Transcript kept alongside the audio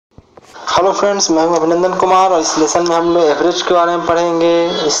Hello friends, मैं हूं अभिनंदन कुमार और इस लेसन में हम लोग एवरेज के बारे में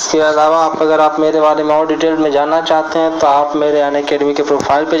पढ़ेंगे। इसके अलावा अगर आप मेरे बारे में और डिटेल में जानना चाहते हैं तो आप मेरे अनअकैडमी के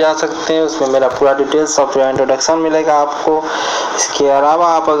प्रोफाइल पे जा सकते हैं। उसमें मेरा पूरा डिटेल्स और पूरा इंट्रोडक्शन मिलेगा आपको। इसके अलावा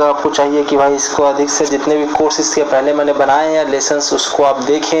आपको चाहिए कि भाई इसको अधिक से जितने भी कोर्स इसके पहले मैंने बनाए हैं लेसन्स उसको आप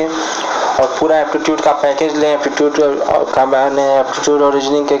देखें और पूरा एप्टीट्यूड का पैकेज लें। एप्टीट्यूड का मैंने एप्टीट्यूड और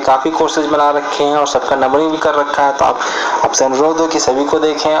रीजनिंग के काफ़ी कोर्सेज बना रखे हैं और सबका नंबरिंग भी कर रखा है। तो आपसे अनुरोध हो कि सभी को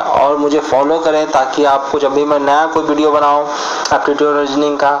देखें और मुझे फॉलो करें ताकि आपको जब भी मैं नया कोई वीडियो बनाऊं एप्टीट्यूड और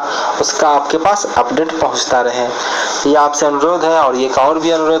रीजनिंग का उसका आपके पास अपडेट पहुंचता रहे। ये आपसे अनुरोध है और एक और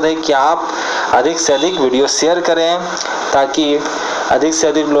भी अनुरोध है कि आप अधिक से अधिक वीडियो शेयर करें ताकि अधिक से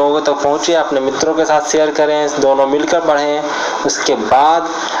अधिक लोगों तक पहुँचे। अपने मित्रों के साथ शेयर करें, दोनों मिलकर पढ़ें। उसके बाद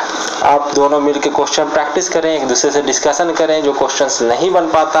आप दोनों मिलकर क्वेश्चन प्रैक्टिस करें, एक दूसरे से डिस्कशन करें। जो क्वेश्चंस नहीं बन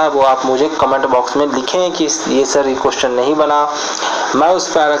पाता है वो आप मुझे कमेंट बॉक्स में लिखें कि ये सर ये क्वेश्चन नहीं बना, मैं उस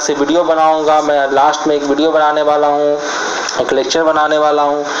पर अलग से वीडियो बनाऊंगा। मैं लास्ट में एक वीडियो बनाने वाला हूँ, एक लेक्चर बनाने वाला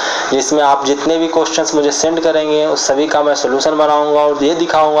हूँ जिसमें आप जितने भी क्वेश्चंस मुझे सेंड करेंगे उस सभी का मैं सोल्यूशन बनाऊंगा और ये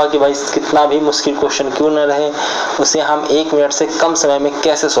दिखाऊंगा कि भाई कितना भी मुश्किल क्वेश्चन क्यों न रहे उसे हम 1 मिनट से कम समय में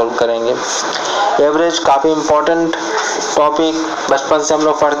कैसे सॉल्व करेंगे। एवरेज काफ़ी इम्पोर्टेंट टॉपिक, बचपन से हम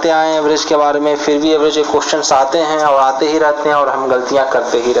लोग पढ़ते आए हैं एवरेज के बारे में, फिर भी एवरेज के क्वेश्चंस आते हैं और आते ही रहते हैं और हम गलतियां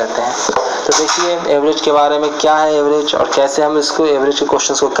करते ही रहते हैं। तो देखिए एवरेज के बारे में क्या है एवरेज और कैसे हम इसको एवरेज के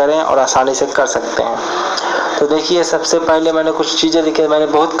क्वेश्चंस को करें और आसानी से कर सकते हैं। तो देखिए सबसे पहले मैंने कुछ चीज़ें लिखी, मैंने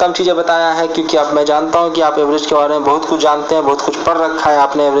बहुत कम चीज़ें बताया है क्योंकि अब मैं जानता हूँ कि आप एवरेज के बारे में बहुत कुछ जानते हैं, बहुत कुछ पढ़ रखा है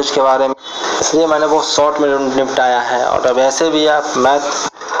आपने एवरेज के बारे में, इसलिए मैंने बहुत शॉर्ट में निपटाया है। और अब ऐसे भी आप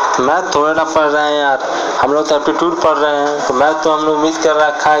मैथ थोड़ा ना पढ़ रहे हैं यार, हम लोग तो एप्टीट्यूड पढ़ रहे हैं। तो मैथ तो हम लोग उम्मीद कर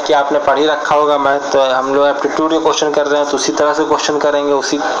रखा है कि आपने पढ़ ही रखा होगा मैथ। तो हम लोग एप्टीट्यूड के क्वेश्चन कर रहे हैं तो उसी तरह से क्वेश्चन करेंगे,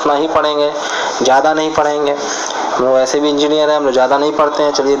 उसी उतना ही पढ़ेंगे, ज़्यादा नहीं पढ़ेंगे। हम लोग ऐसे भी इंजीनियर हैं, हम लोग ज़्यादा नहीं पढ़ते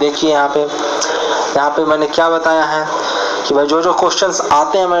हैं। चलिए देखिए यहाँ पे मैंने क्या बताया है कि भाई जो क्वेश्चंस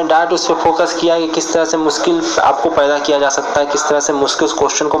आते हैं मैंने डायरेक्ट उस पर फोकस किया कि किस तरह से मुश्किल आपको पैदा किया जा सकता है, किस तरह से मुश्किल उस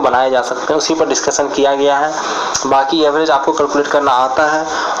क्वेश्चन को बनाए जा सकते हैं, उसी पर डिस्कशन किया गया है। बाकी एवरेज आपको कैलकुलेट करना आता है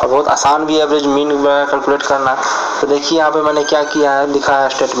और बहुत आसान भी एवरेज मीन वगैरह कैलकुलेट करना। तो देखिए यहाँ पे मैंने क्या किया है, लिखा है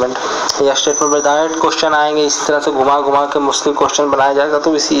स्टेटमेंट। ये स्टेटमेंट में डायरेक्ट क्वेश्चन आएंगे, इस तरह से घुमा घुमा के मुश्किल क्वेश्चन बनाया जाएगा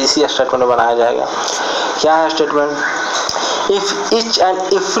तो इसी स्टेटमेंट में बनाया जाएगा। क्या है statement? If each and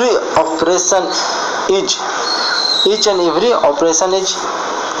every operation is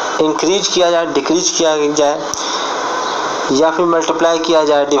increase किया जाए, डिक्रीज किया जाए या फिर मल्टीप्लाई किया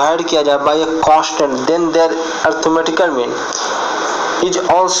जाए, डिवाइड किया जाए bye a constant, then there arithmetical mean is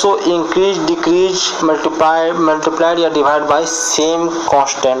also increase, decrease, multiplied या डिवाइड बाय सेम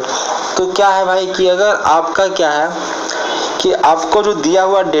कांस्टेंट। तो क्या है भाई कि अगर आपका क्या है कि आपको जो दिया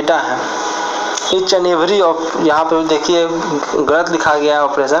हुआ डेटा है ईच एंड एवरी, यहाँ पे देखिए गलत लिखा गया है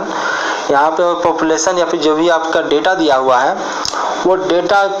ऑपरेशन, यहाँ पे पॉपुलेशन या फिर जो भी आपका डेटा दिया हुआ है वो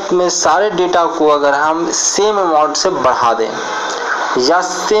डेटा में सारे डेटा को अगर हम सेम अमाउंट से बढ़ा दें या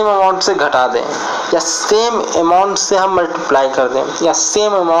सेम अमाउंट से घटा दें या सेम अमाउंट से हम मल्टीप्लाई कर दें या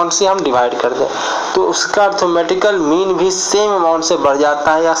सेम अमाउंट से हम डिवाइड कर दें तो उसका अरिथमेटिकल मीन भी सेम अमाउंट से बढ़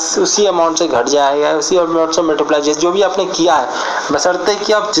जाता है या उसी अमाउंट से घट जाएगा, उसी अमाउंट से मल्टीप्लाई जो भी आपने किया है, बशर्ते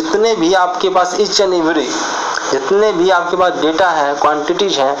कि आप जितने भी आपके पास ईच एंड एवरी जितने भी आपके पास डेटा है,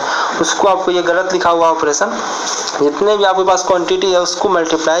 क्वांटिटीज हैं, उसको आपको ये गलत लिखा हुआ ऑपरेशन, जितने भी आपके पास क्वांटिटी है उसको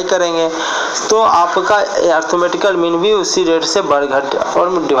मल्टीप्लाई करेंगे तो आपका अरिथमेटिकल मीन भी उसी रेट से बढ़ घट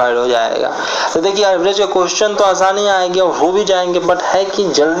और डिवाइड हो जाएगा। तो देखिए एवरेज का क्वेश्चन तो आसानी आएंगे और हो भी जाएंगे, बट है कि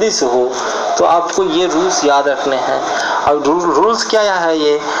जल्दी से हो तो आपको ये रूल्स याद रखने हैं। अब रूल्स क्या है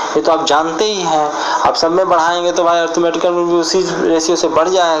ये तो आप जानते ही हैं। आप सब में बढ़ाएंगे तो भाई अरिथमेटिकल मीन भी उसी रेशियो से बढ़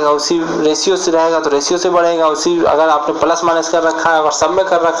जाएगा, उसी रेशियो से रहेगा तो रेशियो से बढ़ेगा, उसी अगर आपने प्लस माइनस कर रखा है अगर सब में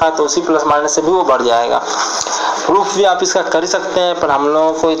कर रखा है तो उसी प्लस माइनस से भी वो बढ़ जाएगा। प्रूफ भी आप इसका कर ही सकते हैं पर हम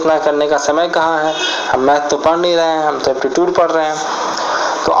लोगों को इतना करने का समय कहाँ है, हम मैथ तो पढ़ नहीं रहे हैं, हम तो एप्टीट्यूड पढ़ रहे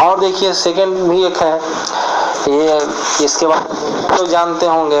हैं। तो और देखिए सेकंड भी एक है ये, इसके बाद लोग जानते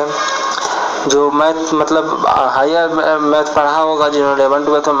होंगे जो मैथ मतलब हायर मैथ पढ़ा होगा, जिन्होंने 11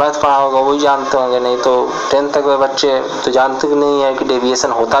 12 में मैथ पढ़ा होगा वही जानते होंगे, नहीं तो 10th तक वे बच्चे तो जानते नहीं है कि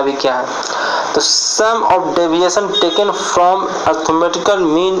डेविएशन होता भी क्या है। तो सम of deviation taken from arithmetical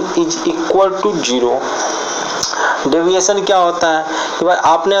mean is equal to 0। Deviation क्या होता है कि भाई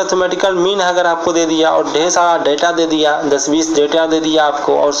आपने अरिथमेटिकल मीन अगर आपको दे दिया और ढेर सारा डेटा दे दिया, 10-20 डेटा दे दिया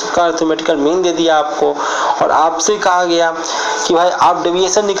आपको और उसका अरिथमेटिकल मीन दे दिया आपको और आपसे कहा गया कि भाई आप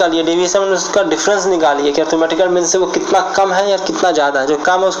डेविएशन निकालिए, डेविएशन में उसका डिफरेंस निकालिए कि अरिथमेटिकल मीन से वो कितना कम है या कितना ज़्यादा है। जो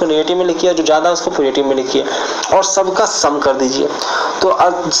कम है उसको नेगेटिव में लिखिए, जो ज़्यादा है उसको पॉजिटिव में लिखिए और सबका सम कर दीजिए। तो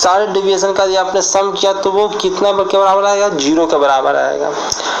सारे डेविएशन का आपने सम किया तो वो कितना के बराबर आएगा, 0 के बराबर आएगा।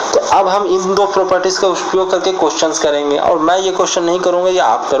 तो अब हम इन दो प्रॉपर्टीज का उपयोग करके क्वेश्चंस करेंगे, और मैं ये क्वेश्चन नहीं करूँगा, ये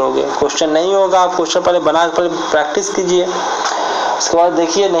आप करोगे। क्वेश्चन नहीं होगा, आप क्वेश्चन पहले बना के प्रैक्टिस कीजिए। उसके बाद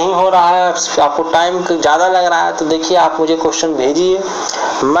देखिए नहीं हो रहा है, आपको टाइम ज़्यादा लग रहा है, तो देखिए आप मुझे क्वेश्चन भेजिए,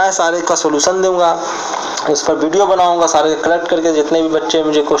 मैं सारे का सोल्यूशन दूंगा, उस पर वीडियो बनाऊंगा, सारे कलेक्ट करके जितने भी बच्चे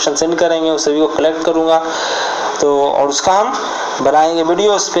मुझे क्वेश्चन सेंड करेंगे उस सभी को कलेक्ट करूंगा, तो और उसका हम बनाएंगे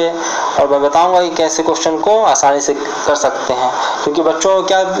वीडियो उस पर, और मैं बताऊंगा कि कैसे क्वेश्चन को आसानी से कर सकते हैं। क्योंकि बच्चों को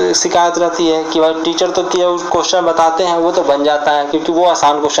क्या शिकायत रहती है कि भाई टीचर तो क्या क्वेश्चन बताते हैं वो तो बन जाता है, क्योंकि वो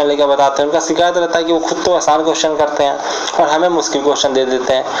आसान क्वेश्चन लेकर बताते हैं। उनका शिकायत रहता है कि वो खुद तो आसान क्वेश्चन करते हैं और हमें मुश्किल क्वेश्चन दे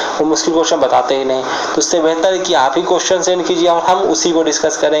देते हैं, वो मुश्किल क्वेश्चन बताते ही नहीं। तो उससे बेहतर है कि आप ही क्वेश्चन सेंड कीजिए और हम उसी को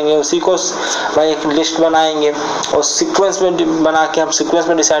डिस्कस करेंगे, उसी को भाई एक लिस्ट बनाएंगे और सीक्वेंस में बना के हम सीक्वेंस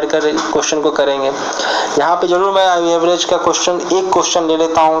में डिसाइड कर क्वेश्चन को करेंगे। यहाँ पे जरूर मैं एवरेज का क्वेश्चन एक क्वेश्चन ले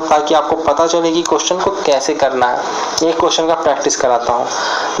लेता हूँ ताकि आपको पता चले कि क्वेश्चन को कैसे करना है। एक क्वेश्चन का प्रैक्टिस कराता हूँ।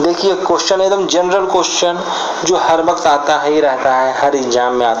 देखिए क्वेश्चन एकदम जनरल क्वेश्चन जो हर वक्त आता ही रहता है, हर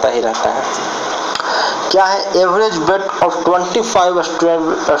एग्जाम में आता ही रहता है। क्या है? Average weight of 25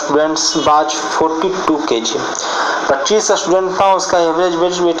 students was 42 kg। 25 student था, उसका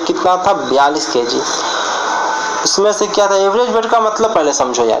एवरेज वेट कितना था? 42 kg। उसमें से क्या था एवरेज वेट का मतलब? पहले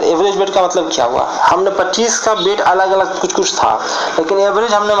समझो यार, एवरेज वेट का मतलब क्या हुआ। हमने 25 का वेट अलग अलग कुछ था, लेकिन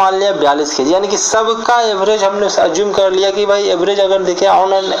एवरेज हमने मान लिया 42 kg, यानी कि सबका एवरेज हमने अज्यूम कर लिया कि भाई एवरेज अगर देखें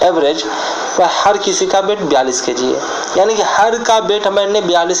ऑन एन एवरेज हर किसी का वेट 42 kg है, यानी कि हर का वेट हमने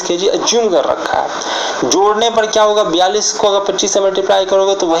 42 kg अज्यूम कर रखा है। जोड़ने पर क्या होगा? 42 को अगर 25 से मल्टीप्लाई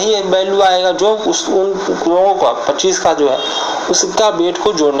करोगे तो वही वैल्यू आएगा जो उन लोगों का 25 का जो है उसका वेट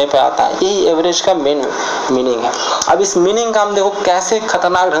को जोड़ने पर आता है। यही एवरेज का मेन मीनिंग है। अब इस मीनिंग का हम देखो कैसे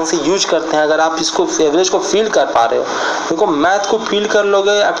खतरनाक ढंग से यूज करते हैं। अगर आप इसको एवरेज को फील कर पा रहे हो, देखो मैथ को फील कर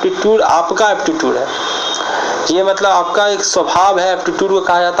लोगे, एप्टीट्यूड आपका एप्टीट्यूड है, ये मतलब आपका एक स्वभाव है, एप्टीट्यूड को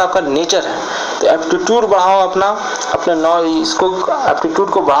कहा जाता है आपका नेचर है। तो एप्टीट्यूड बढ़ाओ अपने इसको एप्टीट्यूड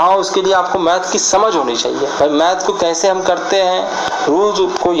को बढ़ाओ, उसके लिए आपको मैथ की समझ होनी चाहिए। भाई मैथ को कैसे हम करते हैं, रूल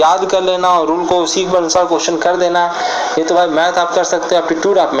को याद कर लेना और रूल को उसी के अनुसार क्वेश्चन कर देना, ये तो भाई मैथ आप कर सकते हो,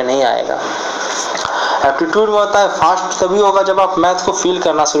 एप्टीट्यूड आप में नहीं आएगा। एप्टीट्यूड में होता है फास्ट तभी होगा जब आप मैथ को फील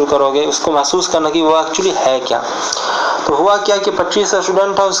करना शुरू करोगे, उसको महसूस करना कि वो एक्चुअली है क्या। तो हुआ क्या कि 25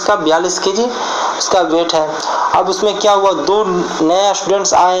 स्टूडेंट है, उसका 42 kg उसका वेट है। अब उसमें क्या हुआ, 2 नए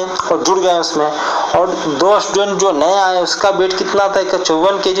स्टूडेंट्स आए और जुड़ गए उसमें, और 2 स्टूडेंट जो नए आए उसका वेट कितना था? एक का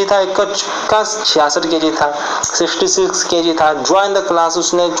 54 kg था, एक का 66 kg था, 66 kg था। ज्वाइन द क्लास,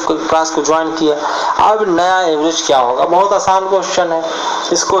 उसने क्लास को ज्वाइन किया। अब नया एवरेज क्या होगा? बहुत आसान क्वेश्चन है।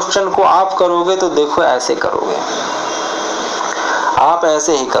 इस क्वेश्चन को आप करोगे तो देखो ऐसे करोगे, आप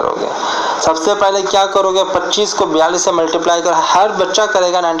ऐसे ही करोगे। सबसे पहले क्या करोगे, 25 को 42 से मल्टीप्लाई कर, हर बच्चा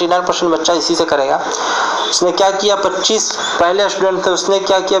करेगा, 99% बच्चा इसी से करेगा। उसने क्या किया, 25 पहले स्टूडेंट थे, उसने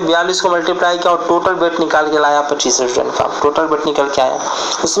क्या किया 42 को मल्टीप्लाई किया और टोटल वेट निकाल के लाया। 25 स्टूडेंट का टोटल वेट निकल के आया।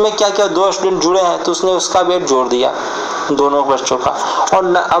 उसमें क्या किया, 2 स्टूडेंट जुड़े हैं तो उसने उसका वेट जोड़ दिया दोनों बच्चों का।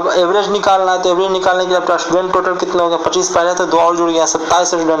 और अब एवरेज निकालना है, तो एवरेज निकालने के लिए स्टूडेंट टोटल कितने हो गए? 25 पहले थे, 2 और जुड़ गया, 27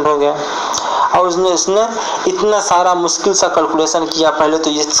 स्टूडेंट हो गए। और उसने इतना सारा मुश्किल सा कैलकुलेशन किया। पहले तो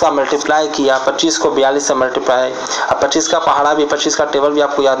इसका मल्टीप्लाई किया, 25 को 42 से मल्टीप्लाई, अब 25 का पहाड़ा भी, 25 का टेबल भी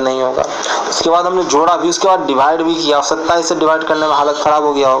आपको याद नहीं होगा। उसके बाद हमने जोड़ा भी, उसके बाद डिवाइड भी किया। 27 से डिवाइड करने में हालत खराब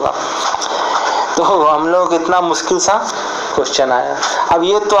हो गया होगा। तो हम लोग इतना मुश्किल सा क्वेश्चन आया। अब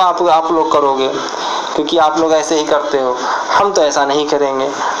ये तो आप लोग करोगे क्योंकि आप लोग ऐसे ही करते हो, हम तो ऐसा नहीं करेंगे।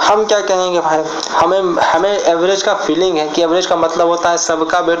 हम क्या कहेंगे भाई, हमें एवरेज का फीलिंग है कि एवरेज का मतलब होता है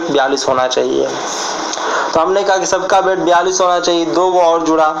सबका वेट 42 होना चाहिए। तो हमने कहा कि सबका वेट 42 होना चाहिए, 2 वो और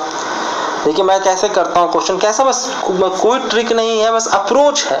जुड़ा। देखिए मैं कैसे करता हूँ क्वेश्चन, कैसा, बस कोई ट्रिक नहीं है, बस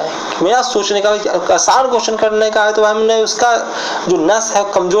अप्रोच है मेरा सोचने का। आसान क्वेश्चन करने का है तो हमने उसका जो नस है,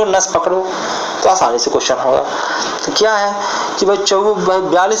 कमजोर नस पकड़ो तो आसानी से क्वेश्चन होगा। तो क्या है कि भाई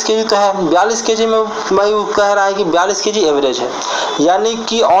 42 kg तो है, 42 kg में भाई वो कह रहा है कि 42 kg एवरेज है, यानी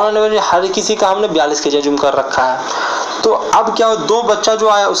कि ऑन एवरेज हर किसी का हमने 42 kg अज्यूम कर रखा है। तो अब क्या हो, 2 बच्चा जो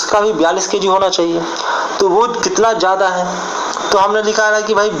आया उसका भी 42 kg होना चाहिए, तो वो कितना ज़्यादा है? तो हमने लिखा है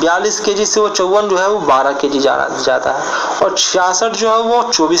कि भाई 42 kg से वो 54 जो है वो 12 kg ज़्यादा है, और 66 जो है वो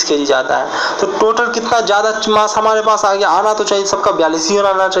 24 kg ज़्यादा है। तो टोटल कितना ज़्यादा मास हमारे पास आ गया? आना तो चाहिए सबका 42 ही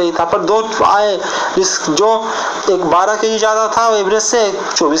आना चाहिए था, पर 2 आए जो एक 12 kg ज़्यादा था एवरेज से,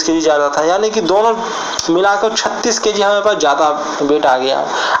 24 kg ज़्यादा था, यानी कि दोनों मिलाकर 36 kg हमारे पास ज़्यादा वेट आ गया।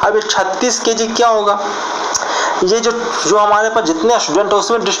 अब ये 36 kg क्या होगा, ये जो हमारे पास जितने स्टूडेंट है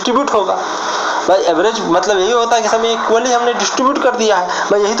उसमें डिस्ट्रीब्यूट होगा। भाई एवरेज मतलब यही होता है कि सब इक्वली हमने डिस्ट्रीब्यूट कर दिया है।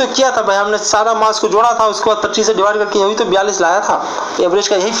 भाई यही तो किया था भाई, हमने सारा मास को जोड़ा था, उसके बाद 25 से डिवाइड करके यही तो 42 लाया था। एवरेज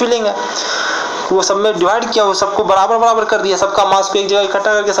का यही फीलिंग है। वो सब में डिवाइड किया, वो सबको बराबर बराबर कर दिया, सबका मास को एक जगह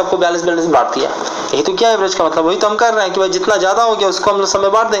इकट्ठा करके सबको 42 बांट दिया। यही तो क्या एवरेज का मतलब, वही तो हम कर रहे हैं कि भाई जितना ज़्यादा हो गया उसको हम लोग सब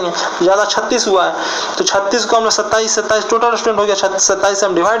में बांट देंगे। ज़्यादा 36 हुआ है तो 36 को हम लोग 27 टोटल स्टूडेंट हो गया, 27 से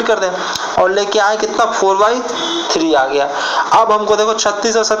हम डिवाइड कर दें और लेके आए कितना 4/3 आ गया। अब हमको देखो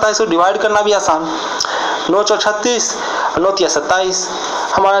 36 और 27 को डिवाइड करना भी आसान, 9 और 36 9 या 27,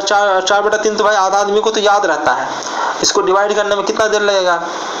 हमारा 4/3 तो भाई आधा आदमी को तो याद रहता है। इसको डिवाइड करने में कितना देर लगेगा,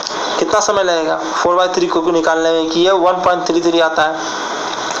 कितना समय लगेगा 4/3 को निकालने में, कि ये 1.33 आता है।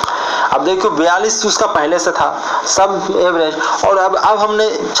 अब देखो 42 उसका पहले से था सब एवरेज, और अब हमने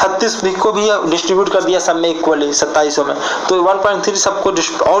 36 को भी डिस्ट्रीब्यूट कर दिया सब में इक्वली 27 में, तो 1.3 सबको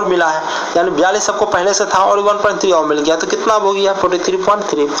और मिला है, यानी 42 सबको पहले से था और 1.3 और मिल गया, तो कितना हो गया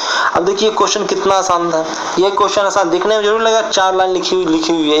 43.3। अब देखिए क्वेश्चन कितना आसान था। ये क्वेश्चन आसान दिखने में जरूर लगा, 4 लाइन लिखी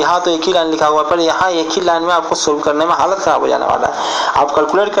हुई है, यहाँ तो एक ही लाइन लिखा हुआ है, पर यहाँ एक ही लाइन में आपको सोल्व करने में हालत खराब हो जाने वाला है। आप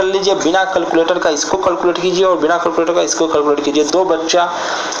कैलकुलेट कर लीजिए, बिना कैलकुलेटर का इसको कैलकुलेट कीजिए और बिना कैलकुलेटर का इसको कैलकुलेट कीजिए। 2 बच्चा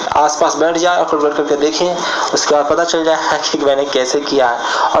पास बैठ जाए और कैलकुलेट करके देखें, उसके बाद पता चल जाए कि मैंने कैसे किया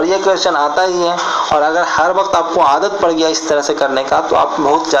है। और ये क्वेश्चन आता ही है, और अगर हर वक्त आपको आदत पड़ गया इस तरह से करने का तो आप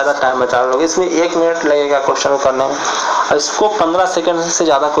बहुत ज़्यादा टाइम बचा लोगे। इसमें 1 मिनट लगेगा क्वेश्चन को करने में, और इसको 15 सेकंड से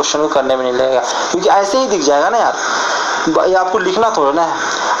ज़्यादा क्वेश्चन को करने में नहीं लगेगा, क्योंकि ऐसे ही दिख जाएगा ना यार। ये आपको लिखना थोड़ा ना है,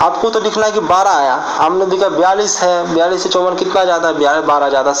 आपको तो लिखना है कि 12 आया, हमने देखा 42 है, 42 से 54 कितना ज़्यादा है, 12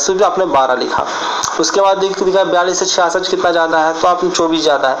 ज़्यादा, सिर्फ आपने 12 लिखा। उसके बाद देखा 42 से 66 कितना ज़्यादा है, तो आपने 24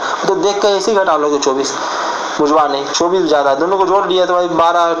 ज़्यादा है, तो देख कर ऐसे ही घटा लोगे 24, मुझवा नहीं 24 ज़्यादा है, दोनों को जोड़ लिया तो भाई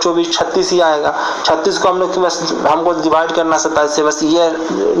 12 24 36 ही आएगा। 36 को हम लोग बस हमको डिवाइड करना 27 से, बस ये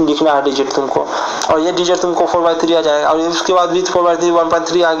लिखना है डिजिट तुमको, और ये डिजिट तुमको 4/3 आ जाएगा, और उसके बाद भी 4/3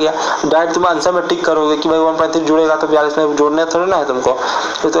 1.3 आ गया। डायरेक्ट तुम आंसर में टिक करोगे कि भाई 1.3 जुड़ेगा तो 42 में जोड़ने थोड़ा ना है तुमको,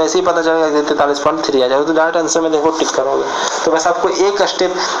 तो ऐसे ही पता चलेगा कि 43.3 आ जाएगा, तो डायरेक्ट आंसर में देखो टिक करोगे। तो बस आपको एक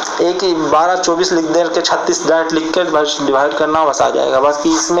स्टेप, एक 12 24 लिख दे के 36 डायरेक्ट लिख कर बस डिवाइड करना, बस आ जाएगा। बस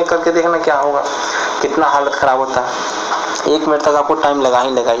कि इसमें करके देखना क्या होगा, कितना हालत खराब होता है। 1 मिनट तक आपको टाइम लगा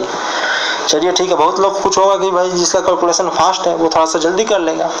ही लगाइए। चलिए ठीक है, बहुत लोग कुछ होगा कि भाई जिसका कैलकुलेशन फास्ट है वो थोड़ा सा जल्दी कर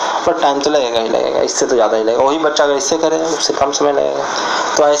लेगा, पर टाइम तो लगेगा ही लगेगा, इससे तो ज़्यादा ही लगेगा। वही बच्चा अगर इससे करे उससे कम समय लगेगा।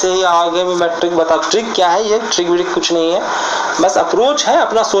 तो ऐसे ही आगे भी मैं ट्रिक बता, ट्रिक क्या है, ये ट्रिक व्रिक कुछ नहीं है, बस अप्रोच है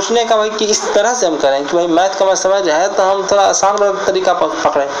अपना सोचने का भाई कि इस तरह से हम करें कि भाई मैथ का समझ है तो हम थोड़ा आसान वाला तरीका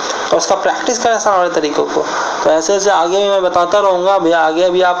पकड़ें और उसका प्रैक्टिस करें आसान वाले तरीकों को। तो ऐसे ऐसे आगे भी मैं बताता रहूँगा भैया। आगे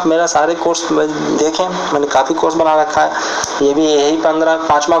भी आप मेरा सारे कोर्स देखें, मैंने काफ़ी कोर्स बना रखा है, ये भी यही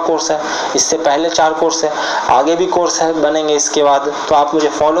 5वां कोर्स है, इससे पहले 4 कोर्स है, आगे भी कोर्स है बनेंगे इसके बाद। तो आप मुझे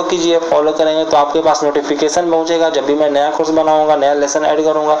फॉलो कीजिए, फॉलो करेंगे तो आपके पास नोटिफिकेशन पहुंचेगा, जब भी मैं नया कोर्स बनाऊंगा, नया लेसन ऐड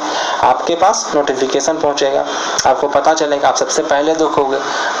करूंगा, आपके पास नोटिफिकेशन पहुंचेगा, आपको पता चलेगा, आप सबसे पहले देखोगे,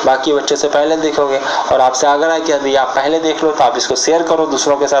 बाकी बच्चे से पहले देखोगे। और आपसे आग्रह है कि अभी आप पहले देख लो तो आप इसको शेयर करो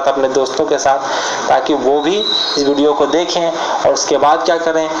दूसरों के साथ, अपने दोस्तों के साथ, ताकि वो भी इस वीडियो को देखें और उसके बाद क्या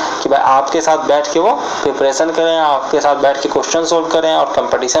करें कि भाई आपके साथ बैठ के वो प्रिपरेशन करें, आपके साथ बैठ के क्वेश्चन सोल्व करें और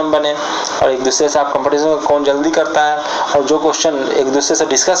कंपटीशन बने, और एक दूसरे से आप कंपटीशन कौन जल्दी करता है, और जो क्वेश्चन एक दूसरे से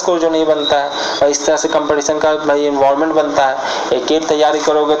डिस्कस करो जो नहीं बनता है भाई, इस तरह से कंपटीशन का भाई इन्वॉल्वमेंट बनता है। एक तैयारी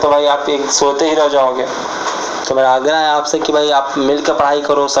करोगे तो भाई आप एक सोते ही रह जाओगे। तो मेरा आग्रह है आपसे कि भाई आप मिलकर पढ़ाई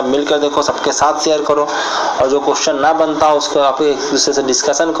करो, सब मिलकर देखो, सबके साथ शेयर करो, और जो क्वेश्चन ना बनता उसको आप एक दूसरे से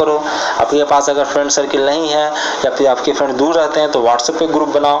डिस्कशन करो। आपके पास अगर फ्रेंड सर्किल नहीं है या फिर आपके फ्रेंड दूर रहते हैं तो व्हाट्सएप पे ग्रुप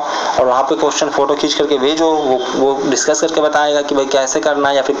बनाओ और वहाँ पे क्वेश्चन फोटो खींच करके भेजो, वो डिस्कस करके बताएगा कि भाई कैसे करना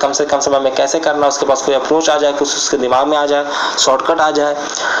है या फिर कम से कम समय में कैसे करना है। उसके पास कोई अप्रोच आ जाए, कुछ उसके दिमाग में आ जाए, शॉर्टकट आ जाए,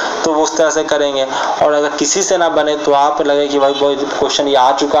 तो वो उस तरह से करेंगे। और अगर किसी से ना बने तो आप लगे कि भाई क्वेश्चन ये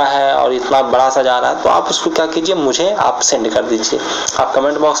आ चुका है और इतना बड़ा सा जा रहा है, तो आप उसको क्या कीजिए, मुझे आप सेंड कर दीजिए, आप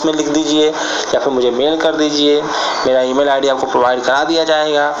कमेंट बॉक्स में लिख दीजिए या फिर मुझे मेल कर दीजिए। मेरा ईमेल आईडी आपको प्रोवाइड करा दिया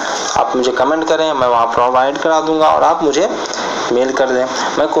जाएगा, आप मुझे कमेंट करें, मैं वहाँ प्रोवाइड करा दूंगा और आप मुझे मेल कर दें।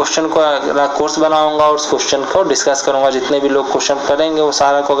 मैं क्वेश्चन को कोर्स बनाऊंगा और उस क्वेश्चन को डिस्कस करूंगा। जितने भी लोग क्वेश्चन करेंगे वो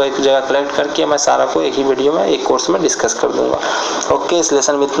सारा को एक जगह कलेक्ट करके मैं सारा को एक ही वीडियो में, एक कोर्स में डिस्कस कर दूंगा। ओके, इस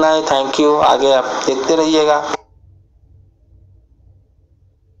लेसन में इतना ही। थैंक यू, आगे आप देखते रहिएगा।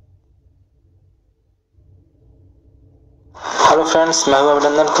 हेलो फ्रेंड्स, मैं हूं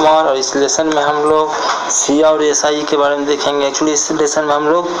अभिनंदन कुमार और इस लेसन में हम लोग सी और एसआई के बारे में देखेंगे। एक्चुअली इस लेसन में हम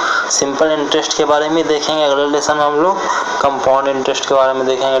लोग सिंपल इंटरेस्ट के बारे में देखेंगे, अगले लेसन में हम लोग कंपाउंड इंटरेस्ट के बारे में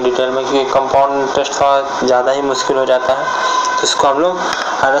देखेंगे डिटेल में, क्योंकि कंपाउंड इंटरेस्ट थोड़ा ज़्यादा ही मुश्किल हो जाता है, तो इसको हम लोग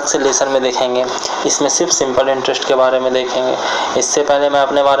अलग से लेसन में देखेंगे। इसमें सिर्फ सिंपल इंटरेस्ट के बारे में देखेंगे। इससे पहले मैं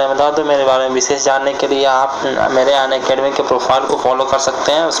अपने बारे में बता दूँ, मेरे बारे में विशेष जानने के लिए आप मेरे अनअकैडमी के प्रोफाइल को फॉलो कर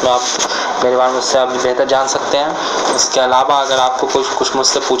सकते हैं, उसमें आप मेरे बारे में उससे आप बेहतर जान सकते हैं। इसके अलावा अगर आपको कुछ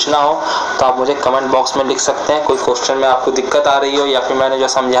मुझसे पूछना हो तो आप मुझे कमेंट बॉक्स में लिख सकते हैं। कोई क्वेश्चन में आपको दिक्कत आ रही हो या फिर मैंने जो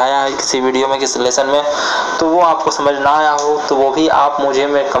समझाया है किसी वीडियो में किसी लेसन में तो वो आपको समझ ना आया हो तो वो भी आप मुझे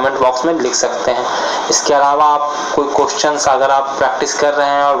कमेंट बॉक्स में लिख सकते हैं। इसके अलावा आप कोई क्वेश्चंस अगर आप प्रैक्टिस कर रहे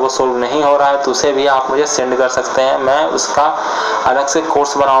हैं और वो सोल्व नहीं हो रहा है तो उसे भी आप मुझे सेंड कर सकते हैं। मैं उसका अलग से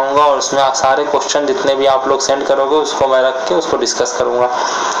कोर्स बनाऊंगा और उसमें आप सारे क्वेश्चन जितने भी आप लोग सेंड करोगे उसको मैं रख के उसको डिस्कस करूंगा।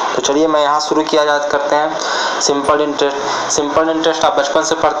 तो चलिए मैं यहाँ शुरू किया जा करते हैं। सिंपल इंटरेस्ट आप बचपन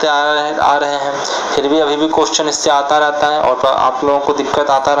से पढ़ते आ रहे हैं, फिर भी अभी भी क्वेश्चन इससे आता रहता है और आप लोगों को दिक्कत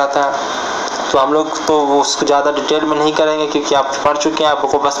आता रहता है। तो हम लोग तो वो उसको ज़्यादा डिटेल में नहीं करेंगे क्योंकि आप पढ़ चुके हैं,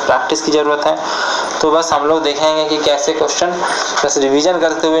 आपको बस प्रैक्टिस की ज़रूरत है। तो बस हम लोग देखेंगे कि कैसे क्वेश्चन बस रिवीजन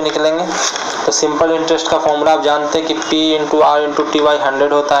करते हुए निकलेंगे। तो सिंपल इंटरेस्ट का फॉर्मूला आप जानते हैं कि P × R ×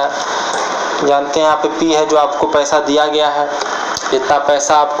 T/100 होता है। जानते हैं यहाँ पे P है जो आपको पैसा दिया गया है, जितना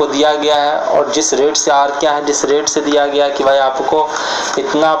पैसा आपको दिया गया है और जिस रेट से R क्या है, जिस रेट से दिया गया है कि भाई आपको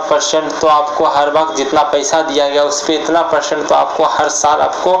इतना % तो आपको हर वक्त जितना पैसा दिया गया उस पर इतना % तो आपको हर साल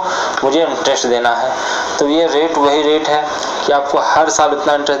आपको मुझे इंटरेस्ट देना है। तो ये रेट वही रेट है कि आपको हर साल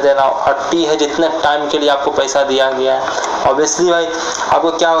उतना इंटरेस्ट देना और T है जितने टाइम के लिए आपको पैसा दिया गया है। ऑब्वियसली भाई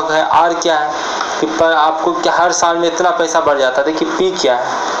आपको क्या है, R क्या है कि पर आपको क्या हर साल में इतना पैसा बढ़ जाता है। देखिए P क्या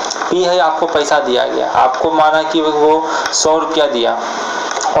है, P है आपको पैसा दिया गया, आपको माना कि वो 100 रुपया दिया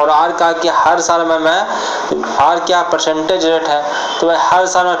और R का कि हर साल में मैं R क्या % रेट है तो भाई हर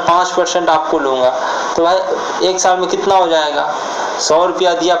साल में 5% आपको लूँगा। तो भाई एक साल में कितना हो जाएगा, 100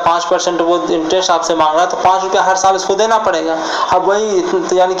 रुपया दिया, 5% वो इंटरेस्ट आपसे मांग रहा है तो 5 रुपया हर साल उसको देना पड़ेगा। अब वही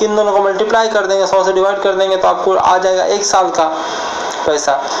तो यानी कि इन दोनों को मल्टीप्लाई कर देंगे, 100 से डिवाइड कर देंगे तो आपको आ जाएगा एक साल का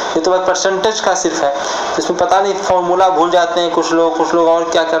पैसा। ये तो भाई परसेंटेज का सिर्फ है, इसमें पता नहीं फॉर्मूला भूल जाते हैं कुछ लोग और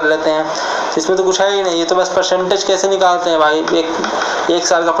क्या कर लेते हैं, इसमें तो कुछ है ही नहीं। ये तो बस परसेंटेज कैसे निकालते हैं भाई, एक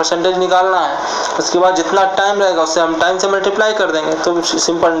साल का परसेंटेज निकालना है, उसके बाद जितना टाइम रहेगा उससे हम टाइम से मल्टीप्लाई कर देंगे तो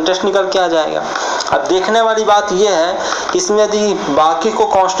सिंपल इंटरेस्ट निकल के आ जाएगा। अब देखने वाली बात यह है कि इसमें यदि बाकी को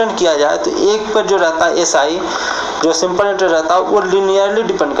कांस्टेंट किया जाए तो एक पर जो रहता है SI जो सिंपल इंटरेस्ट रहता है वो लीनियरली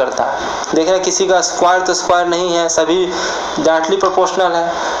डिपेंड करता है। देख रहे हैं किसी का स्क्वायर तो स्क्वायर नहीं है, सभी डायरेक्टली प्रोपोर्शनल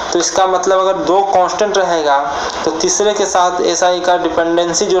है। तो इसका मतलब अगर 2 कांस्टेंट रहेगा तो तीसरे के साथ SI का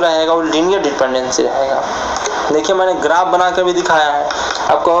डिपेंडेंसी जो रहेगा वो लीनियर डिपेंडेंसी रहेगा। देखिए मैंने ग्राफ बनाकर भी दिखाया है,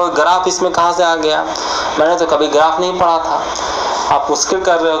 आपको ग्राफ इसमें कहाँ से आ गया, मैंने तो कभी ग्राफ नहीं पढ़ा था। आप मुश्किल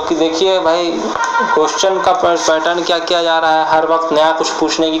कर रहे हो कि देखिए भाई क्वेश्चन का पैटर्न क्या किया जा रहा है, हर वक्त नया कुछ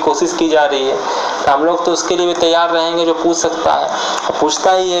पूछने की कोशिश की जा रही है। तो हम लोग तो उसके लिए भी तैयार रहेंगे जो पूछ सकता है,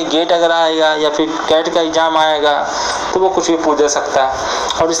 पूछता ही है। गेट अगर आएगा या फिर कैट का एग्ज़ाम आएगा तो वो कुछ भी पूछ दे सकता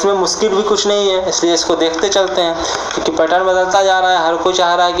है और इसमें मुश्किल भी कुछ नहीं है, इसलिए इसको देखते चलते हैं क्योंकि पैटर्न बदलता जा रहा है। हर कोई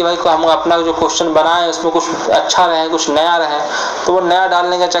चाह रहा है कि भाई हम अपना जो क्वेश्चन बनाए उसमें कुछ अच्छा रहे, कुछ नया रहे, तो वो नया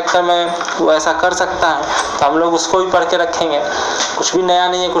डालने के चक्कर में वो ऐसा कर सकता है। तो हम लोग उसको भी पढ़ के रखेंगे, कुछ भी नया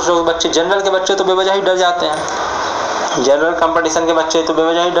नहीं है। कुछ लोग बच्चे जनरल के बच्चे तो बेवजह ही डर जाते हैं, जनरल कंपटीशन के बच्चे तो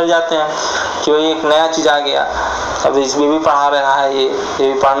बेवजह ही डर जाते हैं कि वही एक नया चीज़ आ गया, अब इसमें भी पढ़ा रहा है, ये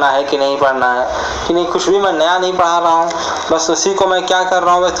भी पढ़ना है कि नहीं पढ़ना है कि नहीं। कुछ भी मैं नया नहीं पढ़ा रहा हूँ, बस उसी को मैं क्या कर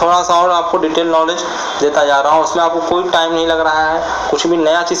रहा हूँ, थोड़ा सा और आपको डिटेल नॉलेज देता जा रहा हूँ। उसमें आपको कोई टाइम नहीं लग रहा है, कुछ भी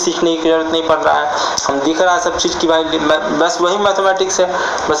नया चीज़ सीखने की जरूरत नहीं पड़ रहा है। हम दिख रहा है सब चीज़ की भाई बस वही मैथमेटिक्स है,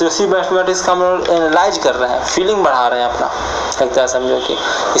 बस उसी मैथमेटिक्स का हम लोग एनालाइज कर रहे हैं, फीलिंग बढ़ा रहे हैं अपना, एक तरह समझो कि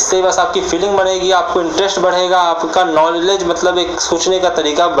इससे बस आपकी फीलिंग बढ़ेगी, आपको इंटरेस्ट बढ़ेगा, आपका नॉलेज मतलब एक सोचने का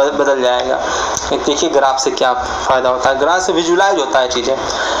तरीका बदल जाएगा। एक देखिए ग्राफ से क्या फ़ायदा होता है, ग्राफ से विजुलाइज होता है चीज़ें,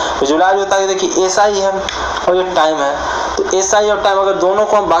 विजुलाइज होता है। देखिए SI है और ये टाइम है, तो SI और टाइम अगर दोनों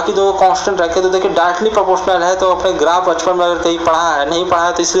को हम बाकी दो कांस्टेंट रखें तो देखिए डायरेक्टली प्रोपोर्शनल है। तो अपने ग्राफ बचपन में अगर कहीं पढ़ा है नहीं पढ़ा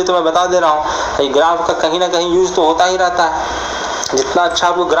है तो इसलिए तो मैं बता दे रहा हूँ, ग्राफ का कहीं ना कहीं यूज़ तो होता ही रहता है। जितना अच्छा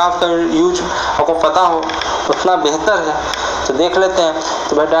आपको ग्राफ का यूज आपको पता हो उतना बेहतर है। तो देख लेते हैं।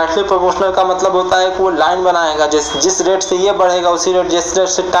 तो भाई डायरेक्टली प्रोपोर्शनल का मतलब होता है कि वो लाइन बनाएगा, जिस रेट से ये बढ़ेगा उसी रेट, जिस रेट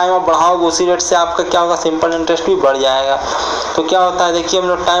से टाइम आप बढ़ाओगे उसी रेट से आपका क्या होगा, सिंपल इंटरेस्ट भी बढ़ जाएगा। तो क्या होता है देखिए हम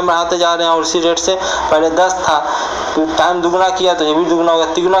लोग टाइम बढ़ाते जा रहे हैं और उसी रेट से पहले 10 था तो टाइम दुगना किया तो ये भी दुगना हो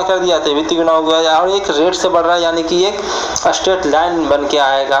गया, तिगुना कर दिया तो ये भी तिगुना हो गया और एक रेट से बढ़ रहा है, यानी कि एक स्ट्रेट लाइन बन के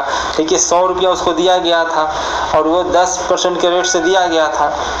आएगा। देखिए 100 रुपया उसको दिया गया था और वो 10% के रेट से दिया गया था।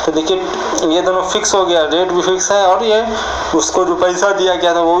 तो देखिए ये दोनों फिक्स हो गया, रेट भी फिक्स है और ये उसको जो पैसा दिया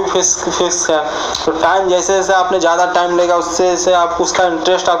गया था वो भी फिक्स है। तो टाइम जैसे जैसे आपने ज़्यादा टाइम लेगा उससे जैसे आपको उसका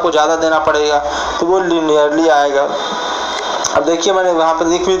इंटरेस्ट आपको ज़्यादा देना पड़ेगा, तो वो लीनियरली आएगा। अब देखिए मैंने वहाँ पर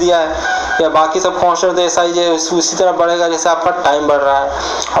लिख भी दिया है या बाकी सब कांस्टेंट तो ऐसा ही उसी तरह बढ़ेगा जैसे आपका टाइम बढ़ रहा है।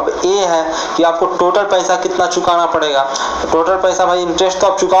 अब ये है कि आपको टोटल पैसा कितना चुकाना पड़ेगा। तो टोटल पैसा भाई इंटरेस्ट तो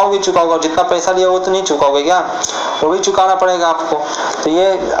आप चुकाओगे और जितना पैसा लिया वो तो नहीं चुकाओगे क्या, वो भी चुकाना पड़ेगा आपको। तो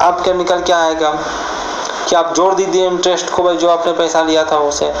ये आपके निकल के आएगा कि आप जोड़ दीजिए इंटरेस्ट को भाई जो आपने पैसा लिया था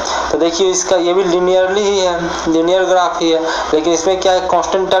उसे। तो देखिए इसका ये भी लीनियरली ही है, लीनियर ग्राफ ही है, लेकिन इसमें क्या है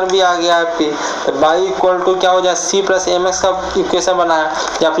कांस्टेंट टर्म भी आ गया है पी। तो बाई इक्वल टू क्या हो जाए सी प्लस एम एक्स का इक्वेशन बना है।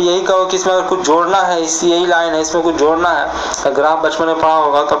 या फिर यही कहो कि इसमें अगर कुछ जोड़ना है, इस यही लाइन है इसमें कुछ जोड़ना है, ग्राफ बचपन में पढ़ा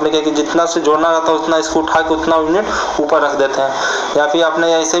होगा तो अपने क्या कि जितना से जोड़ना रहता है उतना इसको उठा के उतना यूनिट ऊपर रख देते हैं। या फिर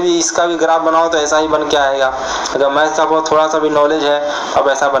आपने ऐसे भी इसका भी ग्राफ बनाओ तो ऐसा ही बन के आएगा। अगर मैथ का आपको थोड़ा सा भी नॉलेज है अब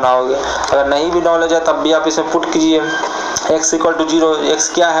ऐसा बनाओगे, अगर नहीं भी नॉलेज है तब भी आप इसमें पुट कीजिए x इक्वल टू 0। x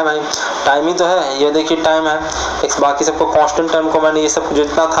क्या है भाई, टाइम ही तो है, ये देखिए टाइम है x। बाकी सबको कांस्टेंट टर्म को मैंने ये सब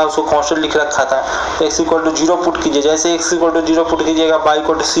जितना था उसको कांस्टेंट लिख रखा था। तो x इक्वल टू 0 पुट कीजिए, जैसे x इक्वल टू 0 पुट कीजिएगा y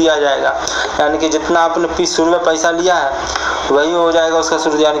इक्वल टू c आ जाएगा। यानी कि जितना आपने पीस शुरू में पैसा लिया है वही हो जाएगा उसका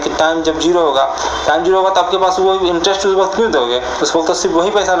शुरू, यानी कि टाइम जब 0 होगा, टाइम 0 होगा तो आपके पास वो इंटरेस्ट उस वक्त क्यों दोगे, उस वक्त तो सिर्फ वही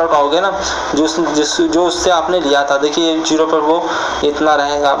पैसा लौटाओगे ना जो उससे आपने लिया था। देखिए 0 पर वो इतना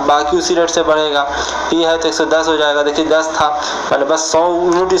रहेगा, बाकी उसी रेट से बढ़ेगा। p है तो 110 हो जाएगा, देखिए 10 था मैंने बस 100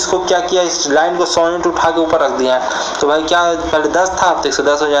 यूनिट इसको क्या किया, इस लाइन को 100 यूनिट उठा के ऊपर रख दिया है। तो भाई क्या पहले 10 था तो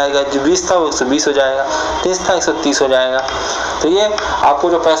 110 हो जाएगा, जो 20 था वो 120 हो जाएगा, 30 था 130 हो जाएगा। तो ये आपको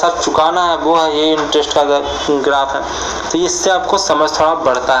जो पैसा चुकाना है वो है, ये इंटरेस्ट का ग्राफ है। तो इससे आपको समझ थोड़ा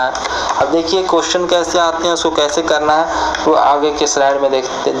बढ़ता है। अब देखिए क्वेश्चन कैसे आते हैं, उसको कैसे करना है वो आगे के स्लाइड में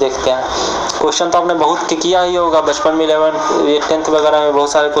देखते हैं। क्वेश्चन तो आपने बहुत किया ही होगा बचपन में, 11 10th वगैरह में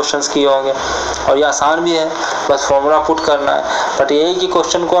बहुत सारे क्वेश्चंस किए होंगे और ये आसान भी है, बस फॉर्मूला पुट करना है। बट यही कि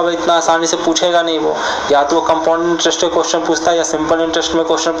क्वेश्चन को अब इतना आसानी से पूछेगा नहीं वो, या तो वो कंपाउंड इंटरेस्ट में क्वेश्चन पूछता है या सिंपल इंटरेस्ट में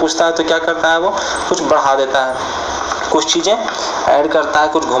क्वेश्चन पूछता है। तो क्या करता है वो कुछ बढ़ा देता है, कुछ चीज़ें ऐड करता है,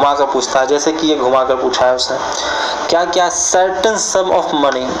 कुछ घुमा कर पूछता है। जैसे कि ये घुमा कर पूछा है उसने क्या क्या, सर्टेन सम ऑफ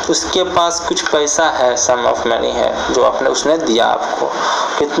मनी, उसके पास कुछ पैसा है, सम ऑफ मनी है जो उसने दिया आपको,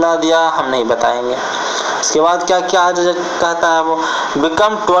 कितना दिया हम नहीं बताएंगे। इसके बाद क्या क्या कहता है वो,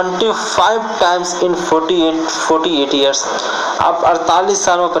 बिकम 25 टाइम्स इन 48 ईयर्स। अब 48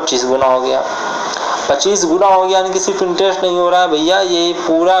 साल में 25 गुना हो गया, 25 गुना हो गया, यानी कि सिर्फ इंटरेस्ट नहीं हो रहा है भैया, ये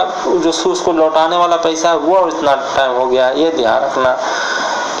पूरा जो उसको लौटाने वाला पैसा है वो इतना टाइम हो गया, ये ध्यान रखना।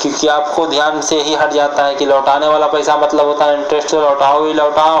 क्योंकि आपको ध्यान से ही हट जाता है कि लौटाने वाला पैसा मतलब होता है इंटरेस्ट तो लौटाओ ही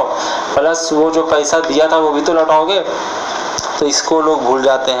लौटाओ, प्लस वो जो पैसा दिया था वो भी तो लौटाओगे। तो इसको लोग भूल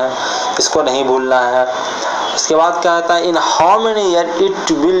जाते हैं, इसको नहीं भूलना है। उसके बाद क्या आता है, in how many year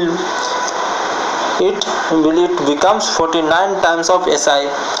it becomes 49 times of SI।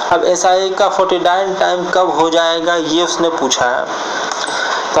 अब SI का 49 टाइम कब हो जाएगा ये उसने पूछा है।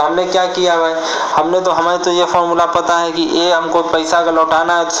 तो हमने क्या किया भाई, हमें तो ये फॉर्मूला पता है कि ए हमको पैसा अगर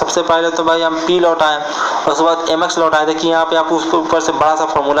लौटाना है तो सबसे पहले तो भाई हम P लौटाएं और उसके बाद MX लौटाएं। देखिए यहाँ पे आप उसको ऊपर से बड़ा सा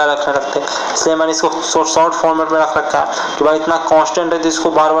फॉर्मूला रखते हैं, इसलिए मैंने इसको शॉर्ट फॉर्मेट में रख रखा है कि भाई इतना कांस्टेंट है तो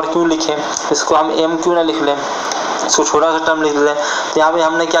इसको बार बार क्यों लिखें, इसको हम M क्यों ना लिख लें, इसको छोटा सा टर्म लिख लें। तो यहाँ पे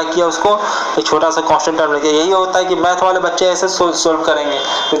हमने क्या किया, उसको एक छोटा सा कांस्टेंट टर्म लिखा। यही होता है कि मैथ वाले बच्चे ऐसे सोल्व करेंगे।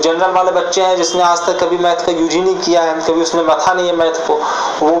 तो जनरल वाले बच्चे हैं जिसने आज तक कभी मैथ का यूज ही नहीं किया है, कभी उसने मथा नहीं है मैथ को,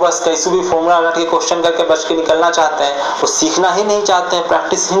 वो बस कैसे भी फॉर्मूला रट के क्वेश्चन करके बच के निकलना चाहते हैं, वो सीखना ही नहीं चाहते हैं,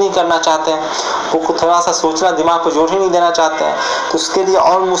 प्रैक्टिस ही नहीं करना चाहते हैं, वो थोड़ा सा सोचना दिमाग को जोर ही नहीं देना चाहते हैं। तो उसके लिए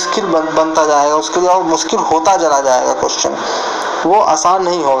और मुश्किल बनता जाएगा, उसके लिए और मुश्किल होता चला जाएगा क्वेश्चन, वो आसान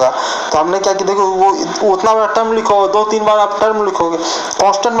नहीं होगा। तो हमने क्या कि देखो वो उतना बड़ा टर्म लिखो, 2-3 बार आप टर्म लिखोगे,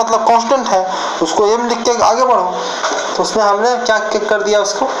 कांस्टेंट मतलब कांस्टेंट है, उसको m लिख के आगे बढ़ो। तो उसने हमने क्या कर दिया,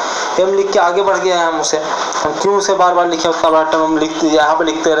 उसको m लिख के आगे बढ़ गया है। हम क्यों उसे बार बार लिखे, उतना बड़ा टर्म हम लिखते यहाँ पे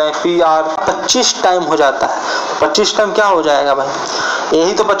लिखते रहे। PR 25 टाइम हो जाता है, 25 टाइम क्या हो जाएगा भाई,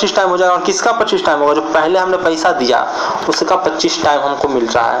 यही तो 25 टाइम हो जाएगा। और किसका 25 टाइम होगा, जो पहले हमने पैसा दिया उसका 25 टाइम हमको मिल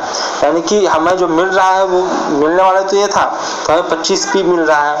रहा है। यानी कि हमें जो मिल रहा है वो मिलने वाला तो ये था, तो हमें 25 P मिल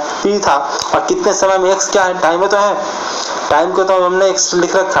रहा है, P था। और कितने समय में x क्या है, टाइम में तो है, टाइम को तो हमने x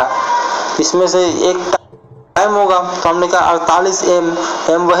लिख रखा, इसमें से एक टाइम होगा। तो हमने कहा 48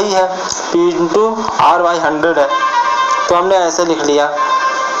 m वही है, P इंटू R/100 है, तो हमने ऐसे लिख लिया।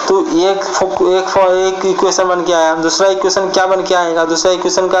 तो एक इक्वेशन बन के आया। दूसरा इक्वेशन क्या बन के आएगा, दूसरा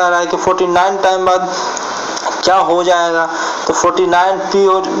इक्वेशन क्या आ रहा है कि 49 टाइम बाद क्या हो जाएगा। तो 49 P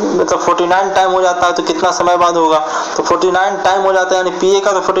मतलब 49 टाइम हो जाता है तो कितना समय बाद होगा, तो 49 टाइम हो जाता है, यानी PA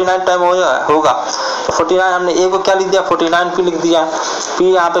का तो 49 टाइम होगा। तो 49 हमने A को क्या लिख दिया, 49 P लिख दिया, P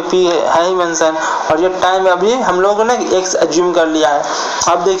यहाँ पे P है ही मेंशन, और ये टाइम अभी हम लोगों ने x एज्यूम कर लिया है।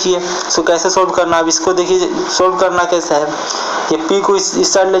 अब देखिए इसको कैसे सोल्व करना है। अब इसको देखिए सोल्व करना कैसे है, ये P को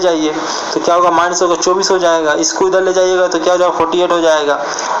इस साइड ले जाइए तो क्या होगा, माइनस होगा 24 हो जाएगा, इसको इधर ले जाइएगा तो क्या हो जाएगा 48 हो जाएगा।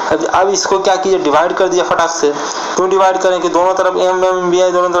 अब इसको क्या कीजिए, डिवाइड कर दिया फटाक से। क्यों डिवाइड करें कि दोनों तरफ m भी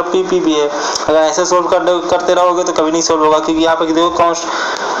है, दोनों तरफ p भी है। अगर ऐसे सोल्व करते रहोगे तो कभी नहीं सोल्व होगा, क्योंकि यहाँ पे देखो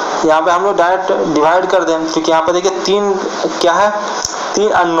कॉन्स्ट, यहाँ पे हम लोग डायरेक्ट डिवाइड कर दें, क्योंकि यहाँ पे देखिए 3 क्या है,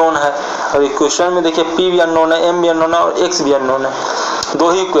 3 अननोन है। और इक्वेशन में देखिए पी भी अननोन है, एम भी अननोन है और एक्स भी अननोन है, दो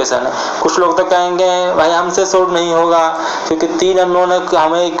ही इक्वेशन है। कुछ लोग तो कहेंगे भाई हमसे सोल्व नहीं होगा क्योंकि 3 अननोन है,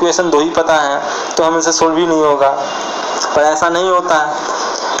 हमें इक्वेशन 2 ही पता है तो हमसे सोल्व भी नहीं होगा, पर ऐसा नहीं होता है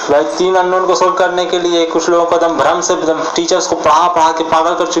भाई। 3 अननोन को सोल्व करने के लिए कुछ लोगों को एकदम भ्रम से टीचर्स को पढ़ा के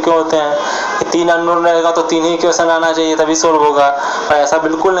पागल कर चुके होते हैं कि 3 अननोन रहेगा तो 3 ही इक्वेशन आना चाहिए तभी सोल्व होगा, पर ऐसा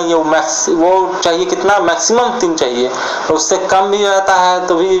बिल्कुल नहीं है। वो चाहिए कितना, मैक्सिमम 3 चाहिए, तो उससे कम भी रहता है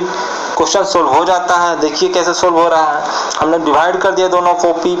तो भी क्वेश्चन सोल्व हो जाता है। देखिए कैसे सोल्व हो रहा है, हमने डिवाइड कर दिया दोनों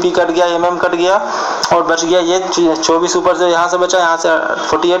को, पी कट गया, एम कट गया और बच गया ये 24 ऊपर से यहाँ से बचा, यहाँ से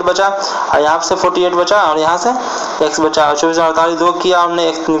 48 बचा और यहाँ से 48 बचा और यहाँ से x बचा। 24 में 48 2 किया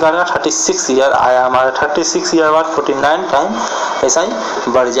हमने, x निकाला 36 ईयर आया हमारा, 36 ईयर बाद 49 टाइम ऐसा ही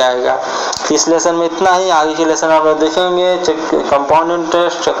बढ़ जाएगा। इस लेसन में इतना ही, आगे के लेसन आप लोग देखेंगे कंपाउंड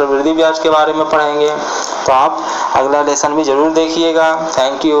इंटरेस्ट, चक्रवृद्धि ब्याज के बारे में पढ़ेंगे, तो आप अगला लेसन भी जरूर देखिएगा।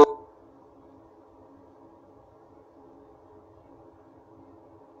 Thank you.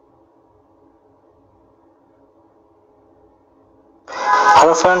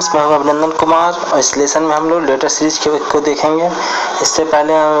 हेलो फ्रेंड्स, मैं हूं अभिनंदन कुमार और इस लेसन में हम लोग लेटर सीरीज को देखेंगे। इससे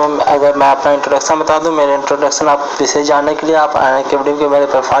पहले अगर मैं अपना इंट्रोडक्शन बता दूं, मेरे इंट्रोडक्शन आप विषय जानने के लिए आप IBPS के मेरे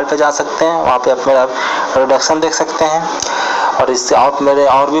प्रोफाइल पर जा सकते हैं, वहां पे आप मेरा इंट्रोडक्शन देख सकते हैं और इससे आप मेरे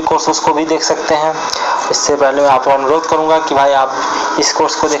और भी कोर्सेज को भी देख सकते हैं। इससे पहले मैं आपको अनुरोध करूंगा कि भाई आप इस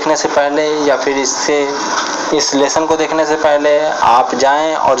कोर्स को देखने से पहले या फिर इस लेसन को देखने से पहले आप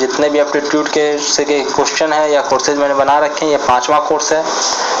जाएं और जितने भी एप्टीट्यूड के क्वेश्चन है या कोर्सेज मैंने बना रखे हैं, ये 5वां कोर्स है,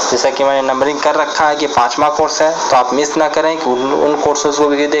 जैसा कि मैंने नंबरिंग कर रखा है कि 5वां कोर्स है, तो आप मिस ना करें कि उन कोर्सेज को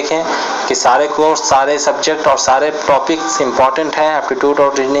भी देखें कि सारे कोर्स, सारे सब्जेक्ट और सारे टॉपिक्स इंपॉर्टेंट हैं एप्टीट्यूड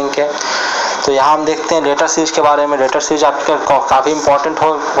और रीजनिंग के। तो यहाँ हम देखते हैं लेटर सीरीज के बारे में। लेटर सीरीज आपका काफ़ी इंपॉर्टेंट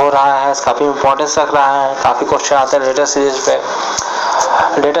हो रहा है, काफ़ी इंपॉर्टेंस रख रहा है, काफ़ी क्वेश्चन आते हैं लेटर सीरीज पे।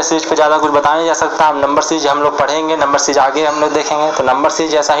 लेटर सीरीज पे ज़्यादा कुछ बताया नहीं जा सकता, हम नंबर सीरीज हम लोग पढ़ेंगे, नंबर सीरीज आगे हम लोग देखेंगे। तो नंबर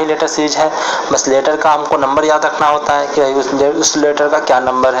सीरीज जैसा ही लेटर सीरीज है, बस लेटर का हमको नंबर याद रखना होता है कि उस लेटर का क्या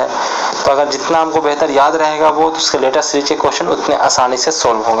नंबर है। तो अगर जितना हमको बेहतर याद रहेगा वो, तो उसके लेटर सीरीज के क्वेश्चन उतने आसानी से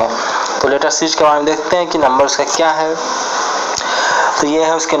सोल्व होंगे। तो लेटर सीरीज के बारे में देखते हैं कि नंबर उसका क्या है। तो ये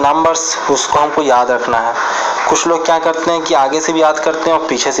है उसके नंबर्स, उसको हमको याद रखना है। कुछ लोग क्या करते हैं कि आगे से भी याद करते हैं और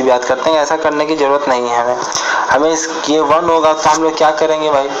पीछे से भी याद करते हैं, ऐसा करने की ज़रूरत नहीं है हमें ये 1 होगा तो हम लोग क्या करेंगे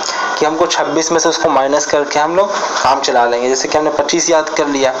भाई कि हमको 26 में से उसको माइनस करके हम लोग काम चला लेंगे। जैसे कि हमने 25 याद कर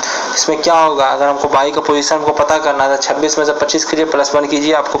लिया, इसमें क्या होगा, अगर हमको बाई का पोजीशन को पता करना है तो 26 में से 25 कीजिए, +1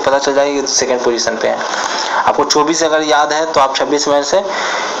 कीजिए, आपको पता चल जाएगा सेकेंड पोजीशन पे है। आपको 24 अगर याद है तो आप 26 में से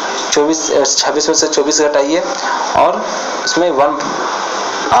 24 घटाइए और इसमें 1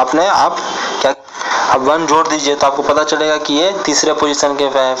 आप क्या, अब 1 जोड़ दीजिए तो आपको पता चलेगा कि ये तीसरे पोजीशन के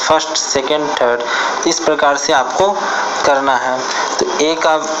है, फर्स्ट, सेकंड, थर्ड, इस प्रकार से आपको करना है। तो ए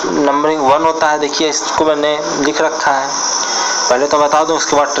का नंबरिंग 1 होता है, देखिए इसको मैंने लिख रखा है, पहले तो बता दूं,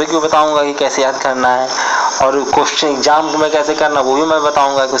 उसके बाद ट्रिक भी बताऊंगा कि कैसे याद करना है, और क्वेश्चन एग्जाम में कैसे करना वो भी मैं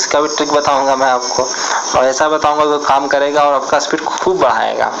बताऊंगा, उसका भी ट्रिक बताऊंगा मैं आपको, और ऐसा बताऊंगा कि काम करेगा और आपका स्पीड खूब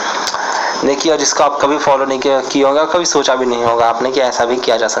बढ़ाएगा। देखिए, और जिसको आप कभी फॉलो नहीं किया होगा, कभी सोचा भी नहीं होगा आपने कि ऐसा भी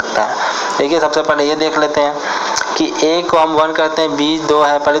किया जा सकता है। देखिए, सबसे पहले ये देख लेते हैं कि ए को हम 1 करते हैं, बी 2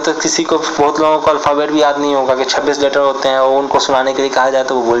 है। पहले तो किसी को, बहुत लोगों को अल्फ़ाबेट भी याद नहीं होगा कि 26 लेटर होते हैं और उनको सुनाने के लिए कहा जाए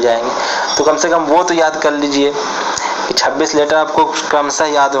तो वो भूल जाएंगे। तो कम से कम वो तो याद कर लीजिए कि 26 लेटर आपको क्रमशः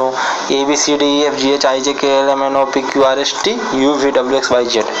याद हो, ABCDEFGHIJKLMNOPQRST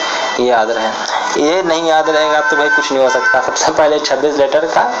UVWXYZ, ये याद रहे। ये नहीं याद रहेगा तो भाई कुछ नहीं हो सकता। सबसे पहले 26 लेटर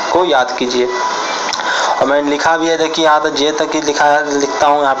को याद कीजिए, और मैंने लिखा भी है, देखिए यहाँ तक जे तक ही लिखता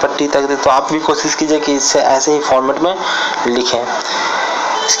हूँ, यहाँ पर टी तक, तो आप भी कोशिश कीजिए कि इससे ऐसे ही फॉर्मेट में लिखें।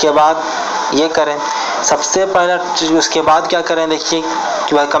 इसके बाद ये करें सबसे पहला, उसके बाद क्या करें, देखिए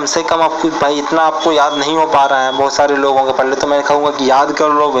कि भाई कम से कम आपको, भाई इतना आपको याद नहीं हो पा रहा है बहुत सारे लोगों के, पहले तो मैं कहूँगा कि याद कर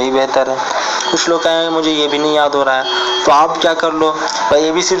लो, वही बेहतर है। कुछ लोग कहेंगे मुझे ये भी नहीं याद हो रहा है, तो आप क्या कर लो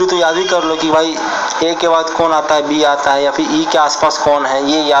भाई, ABCD तो याद ही कर लो कि भाई ए के बाद कौन आता है, बी आता है, या फिर ई के आसपास कौन है,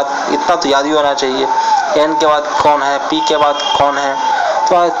 ये याद, इतना तो याद ही होना चाहिए। एन के बाद कौन है, पी के बाद कौन है,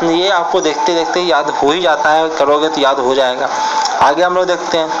 तो ये आपको देखते देखते याद हो ही जाता है, करोगे तो याद हो जाएगा। आगे हम लोग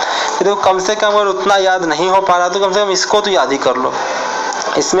देखते हैं कि देखो, कम से कम अगर उतना याद नहीं हो पा रहा तो कम से कम इसको तो याद ही कर लो।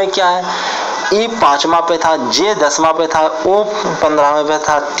 इसमें क्या है, ई 5वां पे था, जे 10वां पे था, ओ 15वां पे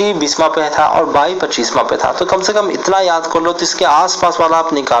था, टी 20वां पे था और बाई 25वां पे था। तो कम से कम इतना याद कर लो, तो इसके आसपास वाला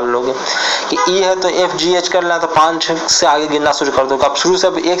आप निकाल लोगे कि ई है तो FGH कर लेना, तो 5 से आगे गिनना शुरू कर दो। आप शुरू से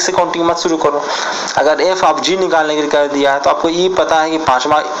 1 से काउंटिंग मत शुरू करो। अगर F आप G निकालने के लिए कर दिया है तो आपको ई पता है कि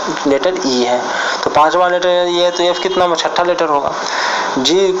 5वां लेटर ई है, तो 5वां लेटर ये है तो F कितना, 6ठा लेटर होगा।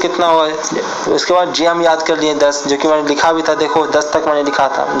 जी कितना हुआ, उसके बाद जी हम याद कर लिए 10, जो कि मैंने लिखा भी था, देखो 10 तक मैंने लिखा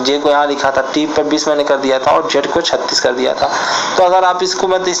था, जे को यहाँ लिखा था, टी पर 20 मैंने कर दिया था और जेड को 36 कर दिया था। तो अगर आप इसको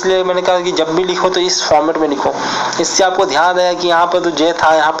मत, इसलिए मैंने कहा कि जब भी लिखो तो इस फॉर्मेट में लिखो, इससे आपको ध्यान रहेगा कि यहाँ पर तो जे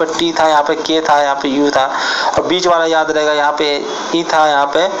था, यहाँ पर टी था, यहाँ पे के था, यहाँ पे यू था, और बीच वाला याद रहेगा, यहाँ पे ई था, यहाँ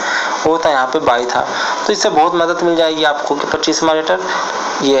पे ओ था, यहाँ पे बाई था। तो इससे बहुत मदद मिल जाएगी आपको कि 25वां लेटर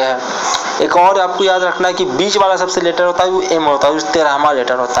ये है। एक और आपको याद रखना है कि बीच वाला सबसे लेटर होता है वो एम होता है, 13वां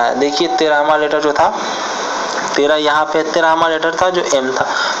लेटर होता है। देखिए 13वां लेटर जो था, 13 यहाँ पे 13वां लेटर था जो एम था,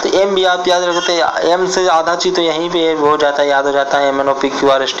 तो एम भी आप याद रखते हैं, एम से आधा चीज तो यहीं पे हो जाता है, याद हो जाता है, M N O P Q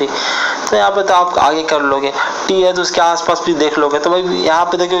R S T. तो यहाँ पे तो आप आगे कर लोगे, टी है तो उसके आसपास भी देख लोगे, तो भाई यहाँ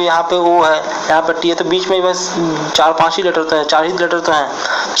पे देखो, यहाँ पे ओ है, यहाँ पे टी है, तो बीच में बस 4-5 ही लेटर तो है, 4 ही लेटर तो हैं।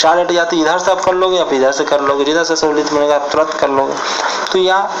 4 लेटर या तो इधर से आप कर लोगे या फिर इधर से कर लोगे, जिधर से सहूलियत मिलेगा आप तुरंत कर लोगे। तो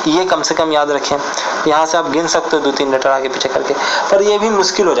यहाँ ये कम से कम याद रखें, यहाँ से आप गिन सकते हो 2-3 लेटर आगे पीछे करके, पर ये भी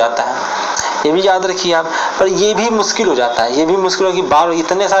मुश्किल हो जाता है, ये भी याद रखिए आप, पर ये भी मुश्किल हो जाता है, ये भी मुश्किल हो कि बार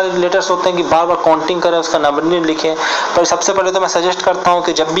इतने सारे लेटर्स होते हैं कि बार बार काउंटिंग करें, उसका नंबर नहीं लिखें। पर सबसे पहले तो मैं सजेस्ट करता हूँ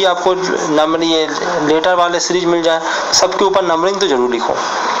कि जब भी आपको नंबर ये लेटर वाले सीरीज मिल जाए, सबके ऊपर नंबरिंग तो जरूर लिखो।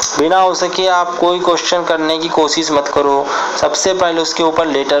 बिना हो सके आप कोई क्वेश्चन करने की कोशिश मत करो, सबसे पहले उसके ऊपर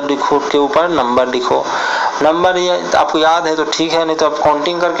लेटर लिखो, उसके ऊपर नंबर लिखो। नंबर ये आपको याद है तो ठीक है, नहीं तो आप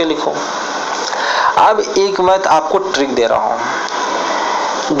काउंटिंग करके लिखो। अब एक मैं आपको ट्रिक दे रहा हूँ,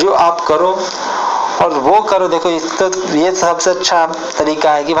 जो आप करो और वो करो। देखो ये सबसे अच्छा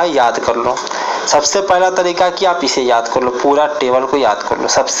तरीका है कि भाई याद कर लो। सबसे पहला तरीका कि आप इसे याद कर लो, पूरा टेबल को याद कर लो,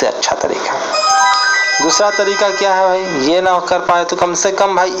 सबसे अच्छा तरीका। दूसरा तरीका क्या है भाई, ये ना कर पाए तो कम से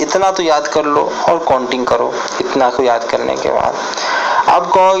कम भाई इतना तो याद कर लो और काउंटिंग करो। इतना को याद करने के बाद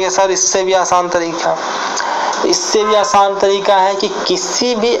अब कहोगे सर इससे भी आसान तरीका, इससे भी आसान तरीका है कि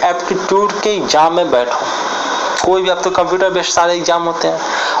किसी भी एप्टीट्यूड के एग्जाम में बैठो, कोई भी, अब तो कंप्यूटर बेस्ड सारे एग्जाम होते हैं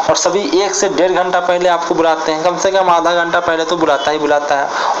और सभी 1 से 1.5 घंटा पहले आपको बुलाते हैं, कम से कम आधा घंटा पहले तो बुलाता है,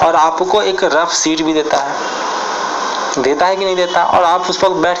 और आपको एक रफ सीट भी देता है कि नहीं देता, और आप उस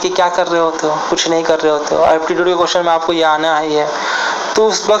वक्त बैठ के क्या कर रहे होते हो, कुछ नहीं कर रहे होते हो, एप्टीट्यूड के क्वेश्चन में आपको ये आना है, तो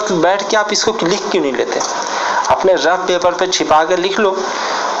उस वक्त बैठ के आप इसको लिख क्यों नहीं लेते, अपने रफ पेपर पे छिपा के लिख लो।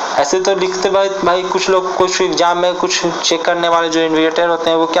 ऐसे तो लिखते भाई कुछ लोग कुछ एग्जाम में कुछ चेक करने वाले जो इन्विजिलेटर होते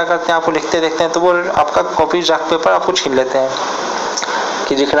हैं वो क्या करते हैं, आपको लिखते देखते हैं तो वो आपका कॉपी रफ पेपर आपको छीन लेते हैं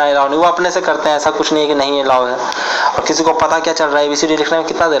कि लिखना अलाउ नहीं, वो अपने से करते हैं, ऐसा कुछ नहीं है कि नहीं अलाउ है। और किसी को पता क्या चल रहा है, ABCD लिखने में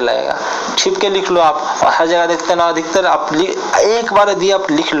कितना देर लगेगा, छिप के लिख लो आप, और हर जगह देखते ना, अधिकतर आप एक बार यदि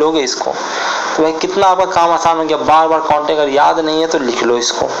आप लिख लोगे इसको तो भाई कितना आपका काम आसान हो गया। बार बार काउंटिंग अगर याद नहीं है तो लिख लो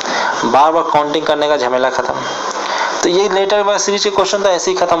इसको, बार बार काउंटिंग करने का झमेला खत्म। तो ये लेटर वाला सीरीज के क्वेश्चन तो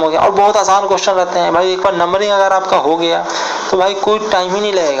ऐसे ही खत्म हो गया, और बहुत आसान क्वेश्चन रहते हैं भाई। एक बार नंबरिंग अगर आपका हो गया तो भाई कोई टाइम ही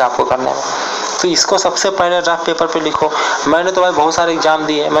नहीं लगेगा आपको करने में। तो इसको सबसे पहले रफ पेपर पे लिखो। मैंने तो भाई बहुत सारे एग्जाम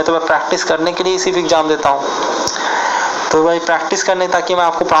दिए, मैं तो प्रैक्टिस करने के लिए सिर्फ एग्जाम देता हूँ, तो भाई प्रैक्टिस करने ताकि मैं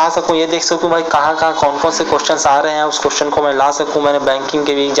आपको पढ़ा सकूं, ये देख सकूं भाई कहाँ कौन कौन से क्वेश्चंस आ रहे हैं, उस क्वेश्चन को मैं ला सकूं। मैंने बैंकिंग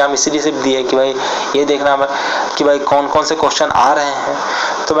के भी एग्जाम इसीलिए सिर्फ दिए कि भाई ये देखना कि भाई कौन कौन से क्वेश्चन आ रहे हैं।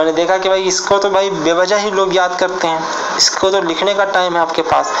 तो मैंने देखा कि भाई इसको तो भाई बेवजह ही लोग याद करते हैं, इसको तो लिखने का टाइम है आपके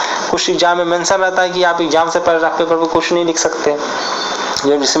पास। कुछ एग्जाम में मेंशन रहता है कि आप एग्जाम से पहले रफ पेपर पर कुछ नहीं लिख सकते,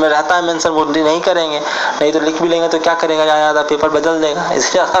 जो जिसमें रहता है मेंशन वो नहीं करेंगे, नहीं तो लिख भी लेंगे तो क्या करेगा, ज़्यादा पेपर बदल देगा,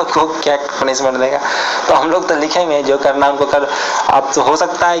 इससे ज़्यादा आपको क्या पनिशमेंट देगा। तो हम लोग तो लिखेंगे, जो करना उनको कर। अब तो हो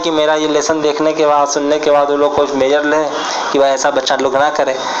सकता है कि मेरा ये लेसन देखने के बाद, सुनने के बाद वो लोग कुछ मेजर लें कि भाई ऐसा बच्चा लोग ना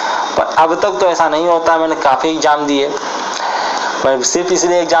करे, पर अब तक तो ऐसा नहीं होता। मैंने काफ़ी एग्जाम दिए, मैं सिर्फ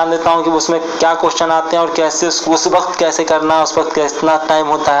इसलिए एग्जाम देता हूँ कि उसमें क्या क्वेश्चन आते हैं और कैसे उस वक्त कैसे करना, उस वक्त कितना टाइम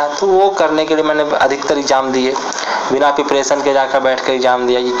होता है, तो वो करने के लिए मैंने अधिकतर एग्जाम दिए। बिना प्रिपरेशन के जाकर बैठ कर एग्जाम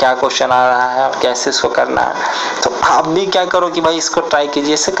दिया कि क्या क्वेश्चन आ रहा है और कैसे इसको करना है। तो आप भी क्या करो कि भाई इसको ट्राई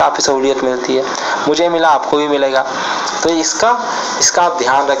कीजिए, इससे काफ़ी सहूलियत मिलती है। मुझे मिला, आपको भी मिलेगा, तो इसका आप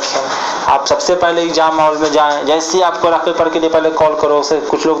ध्यान रखें। आप सबसे पहले एग्जाम हॉल में जाएं, जैसे ही आपको रफ पेपर के लिए पहले कॉल करो उसे।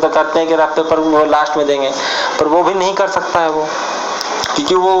 कुछ लोग तो करते हैं कि रफ पेपर वो लास्ट में देंगे, पर वो भी नहीं कर सकता है वो,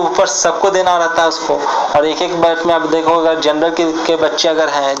 क्योंकि वो ऊपर सबको देना रहता है उसको। और एक बैच में आप देखो, अगर जनरल के बच्चे अगर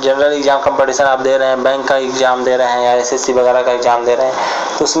हैं, जनरल एग्जाम कंपटीशन आप दे रहे हैं, बैंक का एग्जाम दे रहे हैं या SSC वगैरह का एग्जाम दे रहे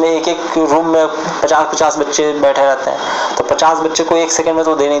हैं, तो उसमें एक रूम में 50-50 बच्चे बैठे रहते हैं, तो 50 बच्चे को 1 सेकंड में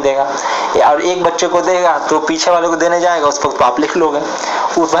तो दे नहीं देगा, और एक बच्चे को देगा तो पीछे वाले को देने जाएगा, उस पर तो आप लिख लोगे।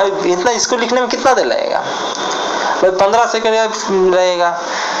 उस भाई इतना इसको लिखने में कितना देर लगेगा भाई, 15 सेकंड रहेगा,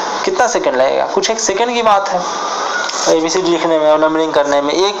 कितना सेकंड लगेगा, कुछ 1 सेकंड की बात है। ABCD लिखने में और नंबरिंग करने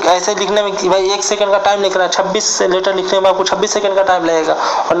में। एक ऐसे लिखने में कि भाई 1 सेकंड का टाइम लिखना है, 26 लेटर लिखने में आपको 26 सेकंड का टाइम लगेगा,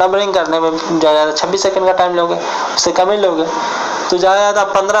 और नंबरिंग करने में ज़्यादा 26 सेकंड का टाइम लोगे, उससे कम ही लोगे। तो ज़्यादा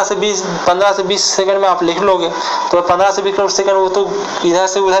 15 से 20 सेकंड में आप लिख लोगे, तो 15 से 20 सेकंड वो तो इधर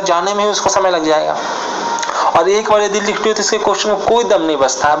से उधर जाने में ही उसको समय लग जाएगा। और एक बार यदि लिखते हो तो इसके क्वेश्चन में कोई दम नहीं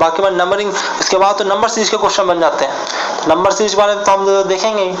बचता है। बाकी में नंबरिंग, उसके बाद तो नंबर सीरीज के क्वेश्चन बन जाते हैं। नंबर सीरीज वाले तो हम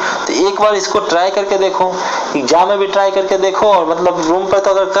देखेंगे ही, तो एक बार इसको ट्राई करके देखो, एग्जाम में भी ट्राई करके देखो, और मतलब रूम पर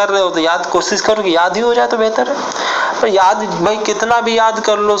तो अगर कर रहे हो तो याद कोशिश करो कि याद ही हो जाए तो बेहतर है। पर याद भाई कितना भी याद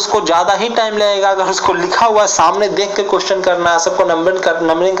कर लो, उसको ज़्यादा ही टाइम लगेगा। अगर उसको लिखा हुआ सामने देख के क्वेश्चन करना है, सबको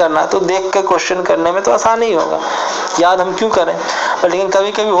नंबरिंग करना है, तो देख के क्वेश्चन करने में तो आसान ही होगा, याद हम क्यों करें। लेकिन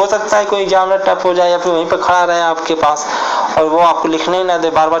कभी कभी हो सकता है कोई एग्जामिनर टफ हो जाए, या फिर वहीं पर खड़ा रहे आपके पास और वो आपको लिखने ही ना दे,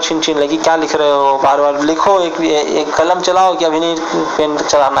 बार बार छीन लगी क्या लिख रहे हो, बार बार लिखो, एक कलम चलाओ कि अभी नहीं पेन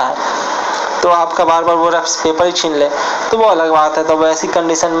चलाना है, तो आपका बार बार वो रफ पेपर ही छीन ले, तो वो अलग बात है। तो वैसी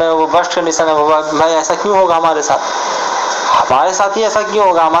कंडीशन में वो वर्स्ट कंडीशन है, वो भाई ऐसा क्यों होगा हमारे साथ ही ऐसा क्यों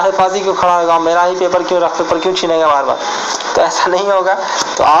होगा, हमारे पास ही क्यों खड़ा होगा, मेरा ही पेपर क्यों, रफ पेपर क्यों छीनेगा बार बार, तो ऐसा नहीं होगा।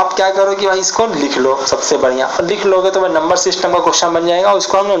 तो आप क्या करो कि भाई इसको लिख लो, सबसे बढ़िया, और लिख लोगे तो वह नंबर सिस्टम का क्वेश्चन बन जाएगा।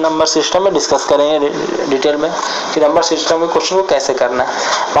 उसको हम नंबर सिस्टम में डिस्कस करेंगे डिटेल में कि नंबर सिस्टम के क्वेश्चन को कैसे करना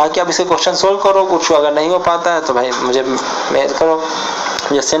है। बाकी आप इसे क्वेश्चन सोल्व करो, कुछ अगर नहीं हो पाता है तो भाई मुझे मेल करो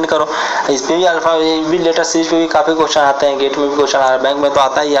या सेंड करो। इस पे भी अल्फा भी लेटर सीरीज पे भी काफ़ी क्वेश्चन आते हैं, गेट में भी क्वेश्चन आ रहा है, बैंक में तो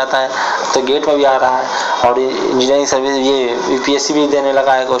आता ही आता है, तो गेट में भी आ रहा है, और इंजीनियरिंग सर्विस ये IBPS भी देने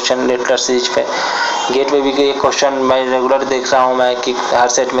लगा है क्वेश्चन लेटर सीरीज पे। गेट में भी एक क्वेश्चन मैं रेगुलर देख रहा हूँ मैं कि हर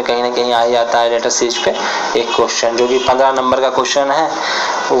सेट में कहीं ना कहीं आ ही जाता है लेटर सीरीज पे एक क्वेश्चन, जो कि 15 नंबर का क्वेश्चन है,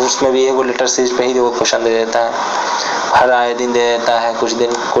 उसमें भी वो लेटर सीरीज पे ही वो क्वेश्चन दे देता है, हर आए दिन दे देता है, कुछ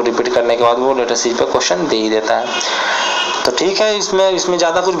दिन को रिपीट करने के बाद वो लेटर सीरीज पे क्वेश्चन दे ही देता है। तो ठीक है, इसमें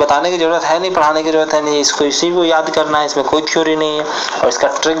ज़्यादा कुछ बताने की ज़रूरत है नहीं, पढ़ाने की ज़रूरत है नहीं, इसको इसी को याद करना है, इसमें कोई थ्योरी नहीं है। और इसका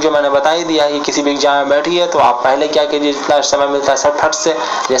ट्रिक जो मैंने बता ही दिया है कि किसी भी एग्जाम में बैठिए तो आप पहले क्या कीजिए, जितना समय मिलता है सर फट से,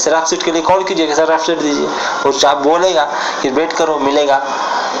 जैसे रफ सीट के लिए कॉल कीजिए कि सर रफ सीट दीजिए, वो आप बोलेगा कि वेट करो मिलेगा,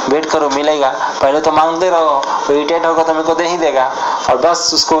 वेट करो मिलेगा, पहले तो मांगते रहो, इरिटेट होगा तो मेरे को दे ही देगा, और बस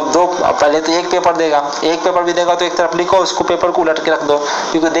उसको दो, पहले तो एक पेपर देगा, एक पेपर भी देगा तो एक तरफ लिखो, उसको पेपर को उलट के रख दो,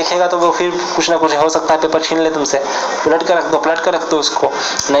 क्योंकि देखेगा तो वो फिर कुछ ना कुछ हो सकता है पेपर छीन ले तुमसे, उलट के रख दो उसको,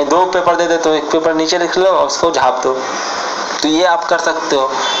 नहीं 2 पेपर दे दे तो एक पेपर नीचे लिख लो और उसको झाप दो। तो ये आप कर सकते हो,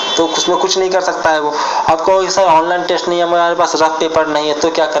 तो उसमें कुछ नहीं कर सकता है वो। आपको सर ऑनलाइन टेस्ट नहीं है, हमारे पास रफ पेपर नहीं है, तो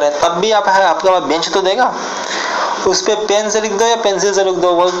क्या करें, तब भी आप है आपके पास बेंच तो देगा, उस पर पेन से लिख दो या पेंसिल से लिख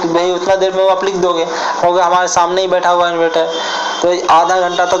दो, वो भाई उतना देर में वो आप लिख दोगे, होगा हमारे सामने ही बैठा हुआ इन्वर्टर, तो आधा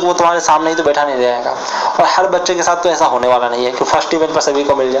घंटा तक वो तुम्हारे सामने ही तो बैठा नहीं रहेगा। और हर बच्चे के साथ तो ऐसा होने वाला नहीं है कि फर्स्ट इवेंट पर सभी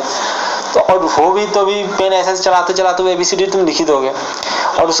को मिल जाए, तो और हो भी तो भी पेन ऐसे चलाते चलाते वो ABCD तुम लिख ही दोगे,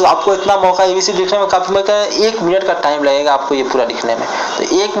 और उसको आपको इतना मौका ABCD लिखने में काफ़ी मौका 1 मिनट का टाइम लगेगा आपको ये पूरा लिखने में, तो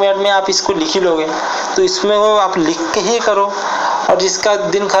 1 मिनट में आप इसको लिख ही लोगे। तो इसमें वो आप लिख के ही करो, और जिसका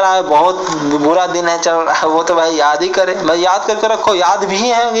दिन खराब है, बहुत बुरा दिन है चल रहा है, वो तो भाई याद ही करे, मैं याद करके रखो, याद भी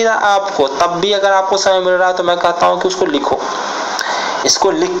है आपको, तब भी अगर आपको समय मिल रहा है तो मैं कहता हूँ कि उसको लिखो,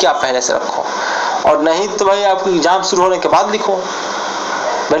 इसको लिख के आप पहले से रखो, और नहीं तो भाई आपको एग्जाम शुरू होने के बाद लिखो,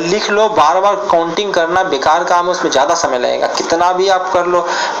 भाई लिख लो। बार बार काउंटिंग करना बेकार काम है, उसमें ज़्यादा समय लगेगा, कितना भी आप कर लो।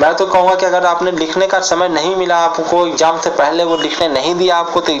 मैं तो कहूँगा कि अगर आपने लिखने का समय नहीं मिला आपको, एग्जाम से पहले वो लिखने नहीं दिया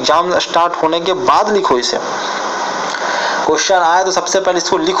आपको, तो एग्जाम स्टार्ट होने के बाद लिखो इसे। क्वेश्चन आए तो सबसे पहले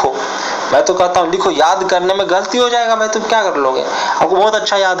इसको लिखो, मैं तो कहता हूँ लिखो, याद करने में गलती हो जाएगा भाई, तुम क्या कर लोगे, आपको बहुत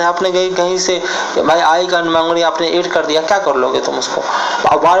अच्छा याद है, आपने कहीं से भाई आई का मांगनी आपने 8 कर दिया, क्या कर लोगे तुम उसको,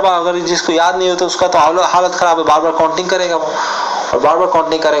 बार बार अगर जिसको याद नहीं हो तो उसका तो हालत खराब है, बार बार काउंटिंग करेगा वो, और बार बार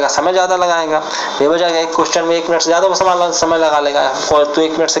काउंटिंग करेगा, समय ज़्यादा लगाएगा, बेवजह एक क्वेश्चन में 1 मिनट से ज़्यादा समय लगा लेगा, तो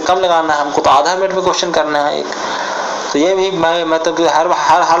 1 मिनट से कम लगाना है हमको, तो आधा मिनट में क्वेश्चन करना है एक। तो ये भी मैं तो हर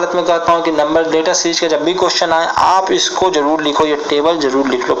हालत में कहता हूँ कि नंबर लेटर सीरीज के जब भी क्वेश्चन आए आप इसको जरूर लिखो, ये टेबल जरूर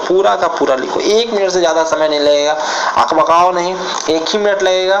लिख लो, पूरा का पूरा लिखो, 1 मिनट से ज़्यादा समय नहीं लगेगा, अकबकाओ नहीं, 1 ही मिनट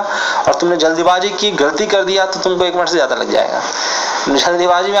लगेगा। और तुमने जल्दीबाजी की, गलती कर दिया तो तुमको 1 मिनट से ज़्यादा लग जाएगा।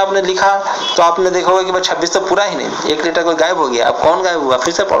 जल्दीबाजी में आपने लिखा तो आपने देखोगे कि भाई 26 तो पूरा ही नहीं, 1 लेटर कोई गायब हो गया, अब कौन गायब हुआ,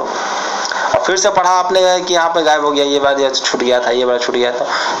 फिर से पढ़ो, और फिर से पढ़ा आपने कि यहाँ पे गायब हो गया, ये बार छूट गया था, ये बार छूट गया था,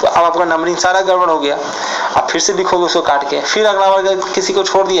 तो अब आपका नंबरिंग सारा गड़बड़ हो गया। आप फिर से लिखोगे उसको काट के, फिर अगला बार किसी को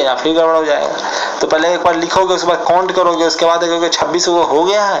छोड़ दिया फिर गड़बड़ हो जाएगा। तो पहले एक बार लिखोगे, उसके बाद काउंट करोगे, उसके बाद देखोगे 26 हो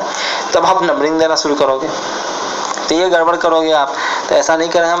गया है, तब आप नंबरिंग देना शुरू करोगे, तो ये गड़बड़ करोगे आप। तो ऐसा नहीं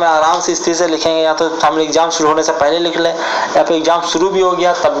करेंगे, हम आराम से स्थिति से लिखेंगे। या तो हम एग्जाम शुरू होने से पहले लिख लें, या फिर एग्जाम शुरू भी हो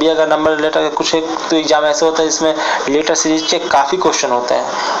गया तब भी अगर नंबर रिलेटेड कुछ है, तो एग्जाम ऐसे होता है जिसमें रिलेटेड सीरीज के काफ़ी क्वेश्चन होते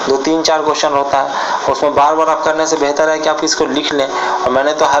हैं, 2-3-4 क्वेश्चन होता है, उसमें बार बार आप करने से बेहतर है कि आप इसको लिख लें। और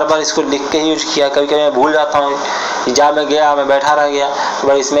मैंने तो हर बार इसको लिख के ही यूज किया, कभी कभी मैं भूल जाता हूँ, एग्जाम में गया मैं बैठा रह गया, तो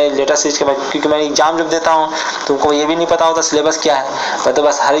भाई इसमें लेटेस्ट सीरीज के, क्योंकि मैं एग्जाम जब देता हूँ तुमको ये भी नहीं पता होता सिलेबस क्या है, मैं तो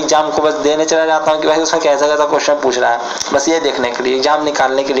बस हर एग्जाम को बस देने चला जाता हूँ कि भाई उसमें कैसा कैसा क्वेश्चन पूछ रहा है, बस ये देखने के लिए, एग्जाम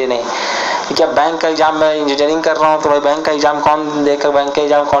निकालने के लिए नहीं। क्या बैंक का एग्जाम, मैं इंजीनियरिंग कर रहा हूँ तो भाई बैंक का एग्जाम कौन देकर, बैंक का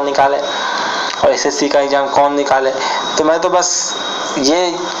एग्जाम कौन निकाले और SSC का एग्जाम कौन निकाले, तो मैं तो बस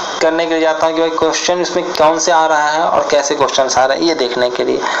ये करने के लिए जाता हूँ कि भाई क्वेश्चन इसमें कौन से आ रहा है और कैसे क्वेश्चन आ रहा है ये देखने के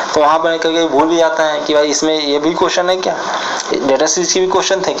लिए। तो वहाँ पर कभी भूल भी जाता है कि भाई इसमें ये भी क्वेश्चन है क्या, लेटेस्ट सीरीज के भी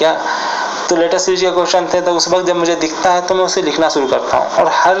क्वेश्चन थे क्या, तो लेटेस्ट सीरीज के क्वेश्चन थे, तो उस वक्त जब मुझे दिखता है तो मैं उसे लिखना शुरू करता हूँ।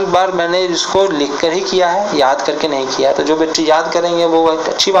 और हर बार मैंने इसको लिख कर ही किया है, याद करके नहीं किया। तो जो बच्चे याद करेंगे वो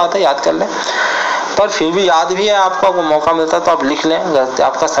अच्छी बात है, याद कर लें, पर फिर भी याद भी है आपको मौका मिलता है तो आप लिख लें,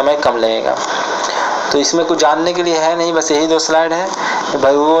 आपका समय कम लगेगा। तो इसमें कुछ जानने के लिए है नहीं, बस यही 2 स्लाइड है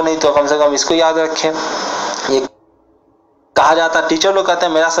भाई, वो नहीं तो कम से कम इसको याद रखें। ये कहा जाता है, टीचर लोग कहते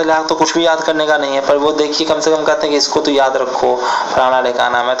हैं मेरा सलाह तो कुछ भी याद करने का नहीं है, पर वो देखिए कम से कम कहते हैं कि इसको तो याद रखो, फलाना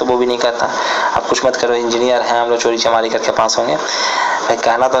ढिकाना, मैं तो वो भी नहीं कहता। आप कुछ मत करो, इंजीनियर हैं हम लोग, चोरी चमारी करके पास होंगे भाई,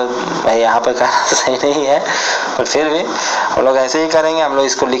 कहना तो भाई यहाँ पर कहना तो सही नहीं है, पर फिर भी हम लोग ऐसे ही करेंगे, हम लोग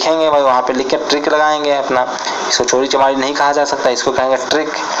इसको लिखेंगे भाई, वहाँ पे लिख के ट्रिक लगाएंगे अपना। इसको चोरी चमारी नहीं कहा जा सकता, इसको कहेंगे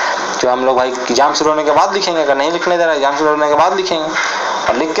ट्रिक, जो हम लोग भाई एग्जाम शुरू होने के बाद लिखेंगे। अगर नहीं लिखने दे रहा एग्जाम शुरू होने के बाद लिखेंगे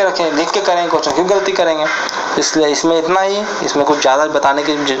और लिख के रखें, लिख के करेंगे, क्वेश्चन क्यों गलती करेंगे। इसलिए इसमें इतना ही, इसमें कुछ ज़्यादा बताने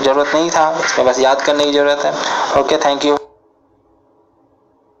की ज़रूरत नहीं था, इसमें बस याद करने की ज़रूरत है। Okay, thank you.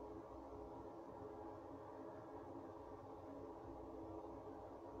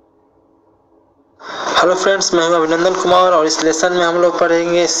 Hello friends, मैं हूं अभिनंदन कुमार और इस लेसन में हम लोग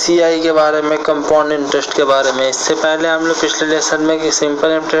पढ़ेंगे CI के बारे में, कंपाउंड इंटरेस्ट के बारे में। इससे पहले हम लोग पिछले लेसन में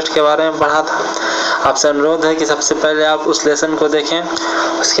सिंपल इंटरेस्ट के बारे में पढ़ा था। आपसे अनुरोध है कि सबसे पहले आप उस लेसन को देखें,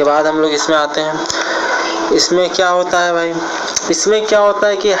 उसके बाद हम लोग इसमें आते हैं। इसमें क्या होता है भाई, इसमें क्या होता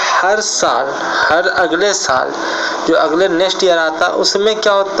है कि हर साल, हर अगले साल जो अगले नेक्स्ट ईयर आता है उसमें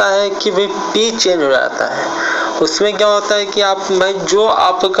क्या होता है कि भाई P चेंज हो जाता है। उसमें क्या होता है कि आप भाई जो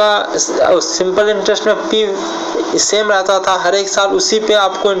आपका सिंपल इंटरेस्ट में P सेम रहता था हर एक साल, उसी पे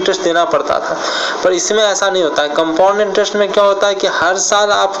आपको इंटरेस्ट देना पड़ता था, पर इसमें ऐसा नहीं होता है। कंपाउंड इंटरेस्ट में क्या होता है कि हर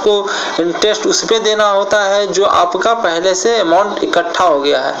साल आपको इंटरेस्ट उस पे देना होता है जो आपका पहले से अमाउंट इकट्ठा हो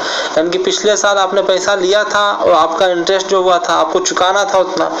गया है। यानी कि पिछले साल आपने पैसा लिया था और आपका इंटरेस्ट जो हुआ था आपको चुकाना था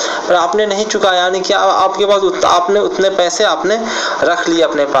उतना, पर आपने नहीं चुकाया, यानी कि आपके पास आपने उतने पैसे आपने रख लिए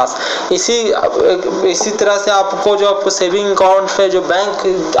अपने पास। इसी तरह से आपको जो आपको सेविंग अकाउंट पे जो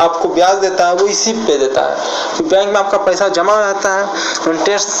बैंक आपको ब्याज देता है वो इसी पे देता है, कि बैंक में आपका पैसा जमा रहता है,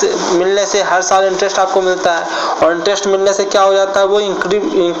 इंटरेस्ट मिलने से हर साल इंटरेस्ट आपको मिलता है, और इंटरेस्ट मिलने से क्या हो जाता है वो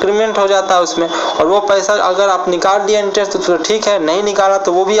इंक्रीमेंट हो जाता है उसमें, और वो पैसा अगर आप निकाल दिया इंटरेस्ट तो ठीक है, नहीं निकाला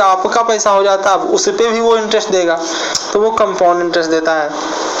तो वो भी आपका पैसा हो जाता है, उस पे भी वो इंटरेस्ट देगा, तो वो कंपाउंड इंटरेस्ट देता है।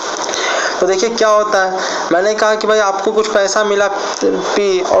 तो देखिए क्या होता है, मैंने कहा कि भाई आपको कुछ पैसा मिला P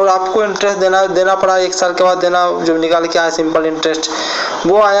और आपको इंटरेस्ट देना पड़ा, एक साल के बाद देना, जो निकाल के आया सिंपल इंटरेस्ट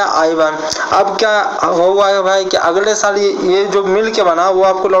वो आया I1। अब क्या होगा भाई कि अगले साल ये जो मिल के बना वो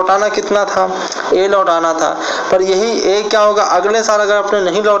आपको लौटाना कितना था, A लौटाना था, पर यही A क्या होगा अगले साल अगर आपने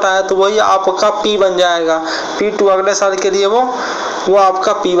नहीं लौटाया तो वही आपका P बन जाएगा, P2 अगले साल के लिए वो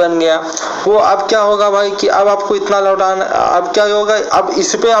आपका P बन गया। वो अब क्या होगा भाई कि अब आपको इतना लौटाना, अब क्या होगा, अब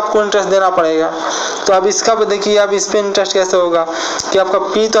इस पे आपको इंटरेस्ट देना पड़ेगा। तो अब इसका देखिए, अब इस पे इंटरेस्ट कैसे होगा कि आपका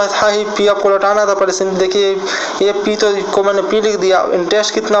P तो था ही, P आपको लौटाना था, पर देखिए ये P तो को मैंने P लिख दिया,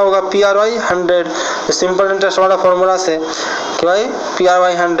 इंटरेस्ट कितना होगा PRY 100, सिंपल इंटरेस्ट वाला फॉर्मूला से कि भाई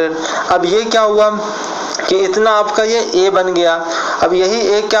PRY 100। अब ये क्या हुआ कि इतना आपका ये A बन गया, अब यही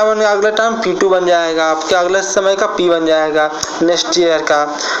A क्या बन गया अगले टाइम P2 बन जाएगा, आपके अगले समय का P बन जाएगा नेक्स्ट ईयर का।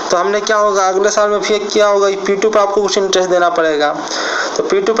 तो हमने क्या होगा अगले साल में फिर क्या होगा, P2 पर आपको कुछ इंटरेस्ट देना पड़ेगा। तो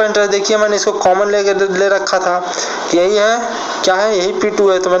P2 पर इंटरेस्ट देखिए मैंने इसको कॉमन ले रखा था, यही है क्या है, यही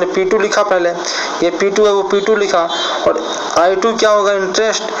P2 है, तो मैंने P2 लिखा पहले, ये P2 है वो P2 लिखा, और I2 क्या होगा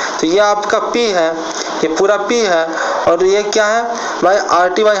इंटरेस्ट, तो ये आपका P है, ये पूरा P है, और ये क्या है भाई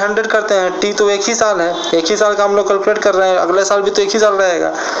RT/100 करते हैं, T तो एक ही साल है, एक ही साल का हम लोग कैलकुलेट कर रहे हैं, अगले साल भी तो एक ही साल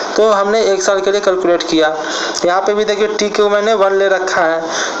रहेगा, तो हमने एक साल के लिए कैलकुलेट किया। यहाँ पे भी देखिए T को मैंने 1 ले रखा है,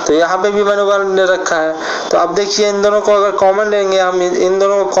 तो यहाँ पे भी मैंने 1 ले रखा है, तो अब देखिए इन दोनों को अगर कॉमन लेंगे, हम इन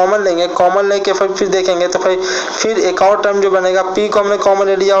दोनों को कॉमन लेंगे, कॉमन लेके फिर देखेंगे तो फिर एक और टर्म जो बनेगा, p को हमने कॉमन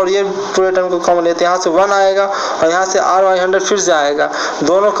ले लिया और ये पूरे टर्म को कॉमन लेते हैं, यहाँ से 1 आएगा और यहाँ से ry100 फिर से आएगा,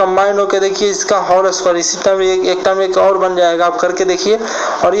 दोनों कंबाइंड होकर देखिए इसका होल स्क्वायर, इसी टर्म एक टर्म एक और बन जाएगा, आप करके देखिए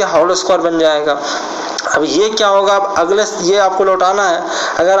और ये होल स्क्वायर बन जाएगा। अब ये क्या होगा, अब अगले ये आपको लौटाना है,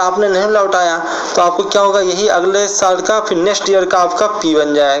 अगर आपने नहीं लौटाया तो आपको क्या होगा, यही अगले साल का फिर नेक्स्ट ईयर का आपका p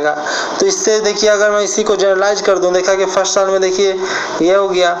बन जाएगा। तो इससे देखिए अगर मैं इसी को जनरलाइज कर दूं, देखा कि फर्स्ट साल में देखिए ये हो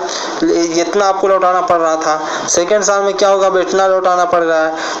गया, इतना आपको लौटाना पड़ रहा था, सेकेंड साल में क्या होगा, अब इतना लौटाना पड़ रहा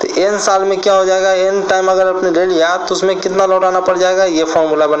है, तो n साल में क्या हो जाएगा, n टाइम अगर आपने ले लिया तो उसमें कितना लौटाना पड़ जाएगा, ये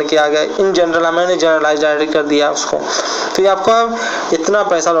फॉर्मूला बन के आ गया। इन जनरल मैंने जनरलाइज डायरेक्ट कर दिया उसको, तो ये आपको अब इतना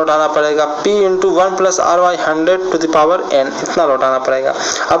पैसा लौटाना पड़ेगा, p × 1 + ry100 to the power n, इतना लौटाना पड़ेगा।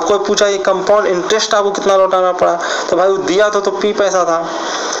 अब कोई पूछा ये कंपाउंड इंटरेस्ट आपको कितना लौटाना पड़ा, तो भाई दिया तो p पैसा था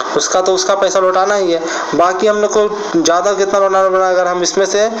उसका, तो उसका पैसा लौटाना ही है। बाकी हमने को ज़्यादा कितना लौटाना पड़ा, अगर हम इसमें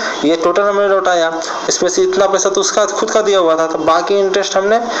से ये टोटल हमने लौटाया, इसमें से इतना पैसा तो उसका खुद का दिया हुआ था, तो बाकी इंटरेस्ट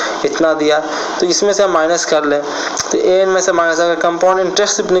हमने इतना दिया, तो इसमें से हम माइनस कर लें, तो an में से माइनस, अगर कंपाउंड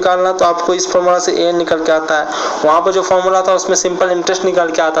इंटरेस्ट निकालना तो आपको इस फॉर्मूला से an निकल के आता है, वहाँ पर जो फॉर्मूला था उसमें सिंपल इंटरेस्ट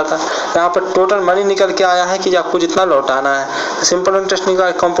निकल के आता था, यहाँ पर टोटल मनी निकल के आया है कि आपको जितना लौटाना है, तो सिंपल इंटरेस्ट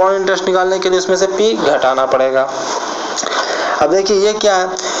निकाल, कंपाउंड इंटरेस्ट निकालने के लिए उसमें से p घटाना पड़ेगा। अब देखिए ये क्या है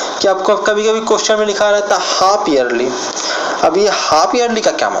कि आपको कभी कभी क्वेश्चन में लिखा रहता है हाफ ईयरली। अब ये हाफ ईयरली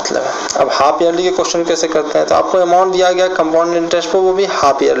का क्या मतलब है, अब हाफ ईयरली के क्वेश्चन कैसे करते हैं, तो आपको अमाउंट दिया गया कंपाउंड इंटरेस्ट पर, वो भी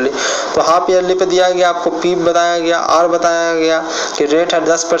हाफ ईयरली, तो हाफ ईयरली पे दिया गया आपको p बताया गया, r बताया गया कि रेट है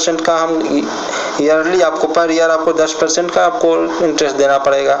 10% का, हम ईयरली आपको पर ईयर आपको 10% का आपको इंटरेस्ट देना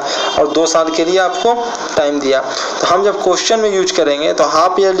पड़ेगा और 2 साल के लिए आपको टाइम दिया। तो हम जब क्वेश्चन में यूज करेंगे तो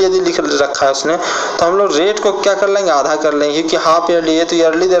हाफ ईयरली यदि लिख रखा है उसने, तो हम लोग रेट को क्या कर लेंगे, आधा कर लेंगे, क्योंकि हाफ ईयरली है तो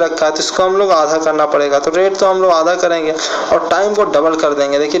ईयरली दे रखा है तो इसको हम लोग आधा करना पड़ेगा, तो रेट तो हम लोग आधा करेंगे और टाइम को डबल कर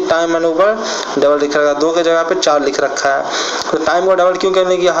देंगे। देखिए टाइम मैंने ऊपर डबल लिख रखा है, 2 के जगह पे 4 लिख रखा है, तो टाइम को डबल क्यों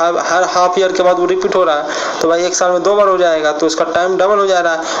करने की, हर हाफ ईयर के बाद वो रिपीट हो रहा है, तो भाई 1 साल में 2 बार हो जाएगा, तो उसका टाइम डबल हो जा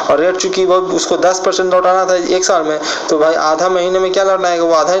रहा है, और रेट चूंकि वो उसको 10% लौटाना था 1 साल में, तो भाई आधा महीने में क्या लौटाएगा,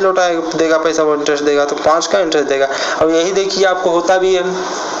 वो आधा ही लौटाएगा देगा पैसा, वो इंटरेस्ट देगा, तो 5 का इंटरेस्ट देगा। अब यही देखिए आपको होता भी है,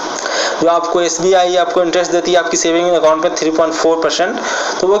 जो आपको SBI आपको इंटरेस्ट देती है आपकी सेविंग अकाउंट पे 3.4%,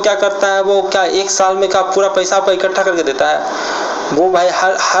 तो वो क्या करता है, वो क्या 1 साल में का पूरा पैसा आपका इकट्ठा करके देता है, वो भाई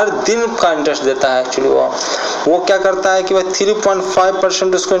हर दिन का इंटरेस्ट देता है। एक्चुअली वो क्या करता है कि भाई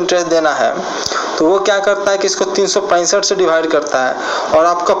 3.5% उसको इंटरेस्ट देना है, तो वो क्या करता है कि इसको 365 से डिवाइड करता है, और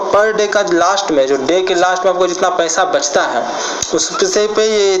आपका पर डे का लास्ट में, जो डे के लास्ट में आपको जितना पैसा बचता है उस पैसे पे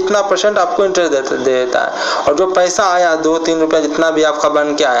ये इतना % आपको इंटरेस्ट दे देता है, और जो पैसा आया 2-3 रुपया जितना भी आपका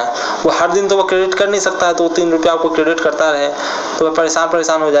बन के आया, वो हर दिन तो वो क्रेडिट कर नहीं सकता है, 2-3 रुपया आपको क्रेडिट करता रहे तो वो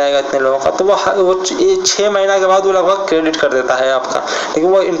परेशान हो जाएगा इतने लोगों का, तो वो 6 महीना के बाद वो लगभग क्रेडिट कर देता है आपका। लेकिन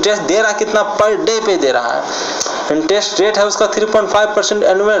वो इंटरेस्ट दे रहा कितना, पर डे पे दे रहा है, इंटरेस्ट रेट है उसका 3.5%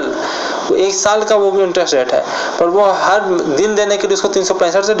 एनुअल, 1 साल का वो भी इंटरेस्ट रेट है, पर वो हर दिन देने के लिए उसको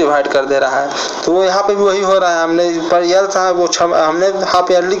 365 से डिवाइड कर दे रहा है, तो वो यहाँ पे भी वही हो रहा है। हमने पर ईयर था वो हमने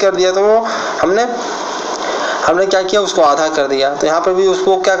हाफ ईयरली कर दिया, तो वो हमने क्या किया, उसको आधा कर दिया, तो यहाँ पे भी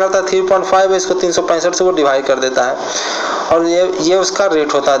उसको क्या करता है 3.5 है, इसको 365 से वो डिवाइड कर देता है, और ये उसका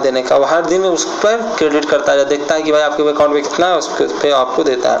रेट होता है देने का, वो हर दिन उस पर क्रेडिट करता है, देखता है कि भाई आपके अकाउंट में कितना है उस पर आपको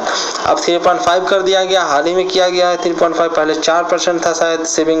देता है। अब 3.5 कर दिया गया, हाल ही में किया गया है 3.5, पहले 4% था शायद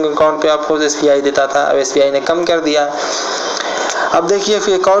सेविंग अकाउंट पे आपको SBI देता था, अब SBI ने कम कर दिया। अब देखिए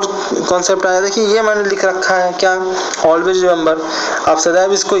फिर एक और कॉन्सेप्ट आया, देखिए ये मैंने लिख रखा है क्या, ऑलवेज रिमेंबर, आप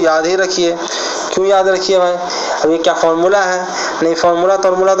सदैव इसको याद ही रखिए। क्यों याद रखिए भाई, अब ये क्या फॉर्मूला है, नहीं फॉर्मूला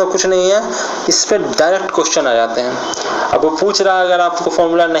तो कुछ नहीं है, इस पर डायरेक्ट क्वेश्चन आ जाते हैं। अब वो पूछ रहा है, अगर आपको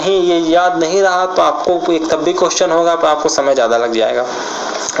फॉर्मूला नहीं ये याद नहीं रहा तो आपको एक तब भी क्वेश्चन होगा, पर आपको समय ज़्यादा लग जाएगा,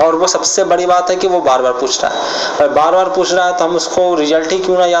 और वो सबसे बड़ी बात है कि वो बार बार पूछ रहा है, और बार बार पूछ रहा है तो हम उसको रिजल्ट ही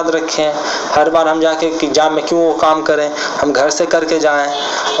क्यों ना याद रखें, हर बार हम जाके एग्जाम में क्यों वो काम करें, हम घर से करके जाएं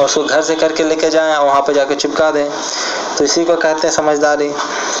और उसको घर से करके लेके जाएं और वहाँ पे जाके चिपका दें, तो इसी को कहते हैं समझदारी।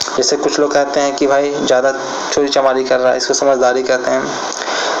 जैसे कुछ लोग कहते हैं कि भाई ज़्यादा चोरी चमारी कर रहा है, इसको समझदारी कहते हैं,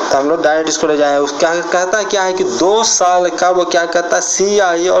 तो हम लोग डायरेक्ट इसको ले जाएं। उस क्या कहता है, क्या है कि 2 साल का वो क्या कहता है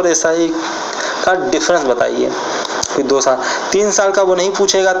CI और SI का डिफरेंस बताइए, कि 2 साल 3 साल का वो नहीं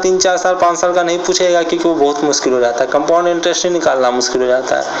पूछेगा, 3-4 साल 5 साल का नहीं पूछेगा, क्योंकि वो बहुत मुश्किल हो जाता है, कंपाउंड इंटरेस्ट ही निकालना मुश्किल हो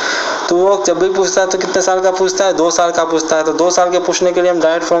जाता है, तो वो जब भी पूछता है तो कितने साल का पूछता है, 2 साल का पूछता है, तो 2 साल के पूछने के लिए हम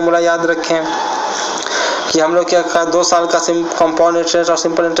डायरेक्ट फॉर्मूला याद रखें कि हम लोग क्या कहा, 2 साल का कंपाउंड इंटरेस्ट और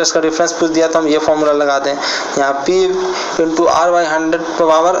सिंपल इंटरेस्ट का डिफरेंस पूछ दिया, तो हम ये फॉर्मूला लगा दें, यहाँ p × r/100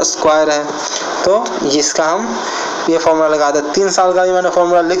 पावर स्क्वायर है, तो इसका हम ये फॉर्मूला लगा दे। 3 साल का भी मैंने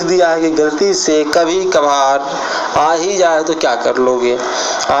फॉर्मूला लिख दिया है कि गलती से कभी कभार आ ही जाए तो क्या कर लोगे।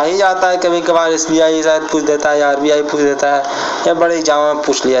 आ ही जाता है कभी कभार, SBI शायद पूछ देता है या RBI पूछ देता है या बड़े एग्जाम में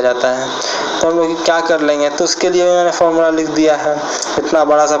पूछ लिया जाता है, तो हम लोग क्या कर लेंगे। तो उसके लिए भी मैंने फॉर्मूला लिख दिया है, इतना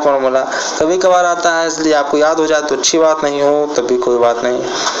बड़ा सा फॉर्मूला। कभी कभार आता है इसलिए आपको याद हो जाए तो अच्छी बात, नहीं हो तो भी कोई बात नहीं।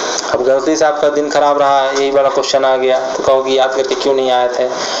 अब गलती से आपका दिन खराब रहा, यही वाला क्वेश्चन आ गया तो कहोगे याद करके क्यों नहीं आए थे।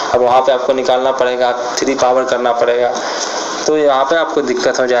 अब वहाँ पे आपको निकालना पड़ेगा, 3 पावर करना पड़ेगा, तो यहाँ पे आपको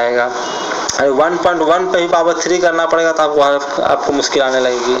दिक्कत हो जाएगा। अरे 1.1 पे ही पावर 3 करना पड़ेगा तो आपको मुश्किल आने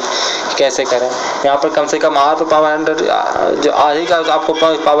लगेगी कैसे करें। यहाँ पर कम से कम R पे पावर 100 जो R ही का आपको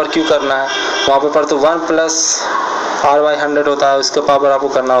पावर क्यों करना है, वहाँ पे पर तो 1 + R/100 होता है, उसके पावर आपको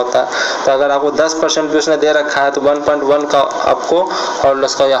करना होता है। तो अगर आपको 10% भी उसने दे रखा है तो 1.1 का आपको होल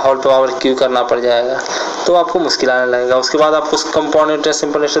उसका या होल पावर क्यू करना पड़ जाएगा, तो आपको मुश्किल आने लगेगा। उसके बाद आपको कंपाउंड इंटरेस्ट,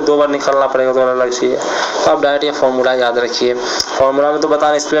 सिंपल इंटरेस्ट 2 बार निकालना पड़ेगा, तो अलग चीज़ है। तो आप डायरेक्ट ये फॉर्मूला याद रखिए। फॉर्मूला में तो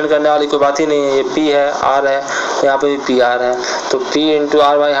बताने एक्सप्लेन करने वाली कोई बात ही नहीं है। ये P है, R है, यहाँ पे भी PR है, तो P ×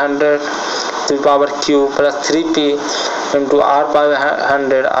 R/100 to the power Q + 3P ×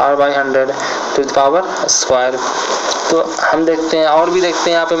 R/100 to the power square. तो हम देखते हैं और भी देखते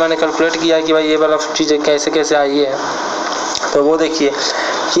हैं, यहाँ पे मैंने कैलकुलेट किया कि भाई ये वाला चीज़ें कैसे कैसे आई है। तो वो देखिए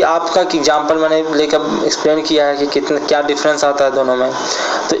कि आपका एग्जाम्पल मैंने लेकर एक्सप्लेन किया है कि कितना क्या डिफरेंस आता है दोनों में।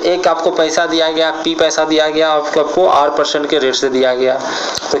 तो एक आपको पैसा दिया गया, P पैसा दिया गया, आपको R% के रेट से दिया गया।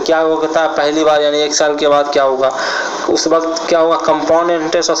 तो क्या होता है पहली बार यानी 1 साल के बाद क्या होगा, उस वक्त क्या होगा, कंपाउंड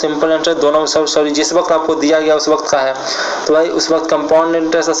इंटरेस्ट और सिंपल इंटरेस्ट दोनों सॉरी जिस वक्त आपको दिया गया उस वक्त का है, तो भाई उस वक्त कंपाउंड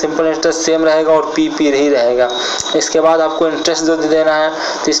इंटरेस्ट और सिंपल इंटरेस्ट सेम रहेगा और P ही रहेगा। इसके बाद आपको इंटरेस्ट जो देना है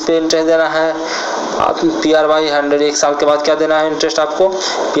तो इस पर इंटरेस्ट देना है PR/100। 1 साल के बाद क्या देना है इंटरेस्ट आपको,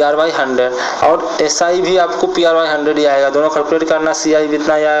 PR/100, और SI भी आपको PR/100 ही आएगा। दोनों कैलकुलेट करना, CI भी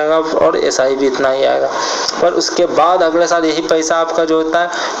इतना ही आएगा और SI भी इतना ही आएगा। पर उसके बाद अगले साल यही पैसा आपका जो होता है,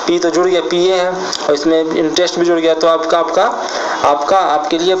 P तो जुड़ गया, PA है और इसमें इंटरेस्ट भी जुड़ गया, तो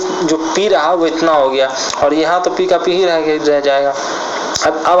आपके लिए जो P रहा वो इतना हो गया और यहाँ तो P का P ही रह जाएगा।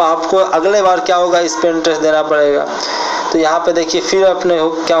 अब आपको अगले बार क्या होगा, इस पे इंटरेस्ट देना पड़ेगा। तो यहाँ पे देखिए फिर अपने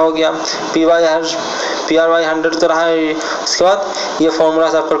क्या हो गया, PR/100 तो रहा है, उसके बाद ये फॉर्मूला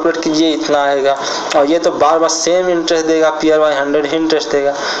से आप कैलकुलेट कीजिए, इतना आएगा। और ये तो बार बार सेम इंटरेस्ट देगा, PR/100 ही इंटरेस्ट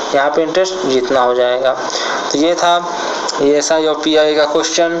देगा, यहाँ पे इंटरेस्ट जितना हो जाएगा। तो ये था ये SI और PI का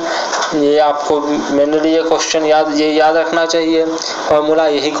क्वेश्चन। ये आपको मेनली ये क्वेश्चन याद रखना चाहिए। फॉर्मूला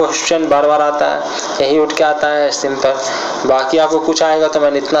यही क्वेश्चन बार बार आता है, यही उठ के आता है सिंपल। बाकी आपको कुछ आएगा तो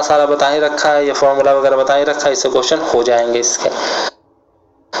मैंने इतना सारा बता ही रखा है, ये फॉर्मूला वगैरह बता ही रखा है, इससे क्वेश्चन हो जाएंगे इसके।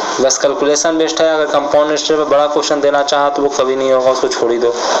 बस कैलकुलेशन बेस्ड है। अगर कंपाउंड इंटरेस्ट पे बड़ा क्वेश्चन देना चाहा तो वो कभी नहीं होगा, उसको छोड़ ही दो।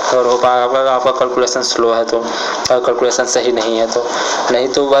 अगर हो पाएगा आपका कैलकुलेशन स्लो है तो, अगर कैलकुलेशन सही नहीं है तो, नहीं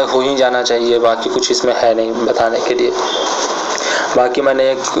तो वह हो ही जाना चाहिए। बाकी कुछ इसमें है नहीं बताने के लिए। बाकी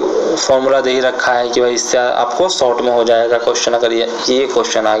मैंने एक फॉर्मूला दे ही रखा है कि भाई इससे आपको शॉर्ट में हो जाएगा क्वेश्चन, अगर ये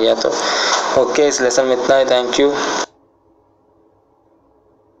क्वेश्चन आ गया तो। ओके, इस लेसन में इतना ही। Thank you.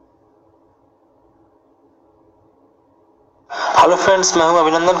 हेलो फ्रेंड्स, मैं हूं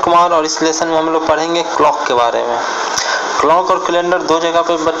अभिनंदन कुमार और इस लेसन में हम लोग पढ़ेंगे क्लॉक के बारे में। क्लॉक और कैलेंडर दो जगह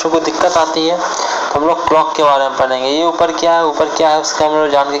पे बच्चों को दिक्कत आती है, तो हम लोग क्लॉक के बारे में पढ़ेंगे। ये ऊपर क्या है उसका हम लोग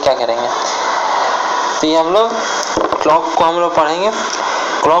जान के क्या करेंगे। तो ये हम लोग क्लॉक को हम लोग पढ़ेंगे।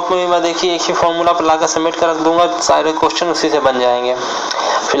 क्लॉक में भी मैं देखिए एक ही फॉर्मूला पर लाकर सबमिट कर रख दूंगा, सारे क्वेश्चन उसी से बन जाएंगे।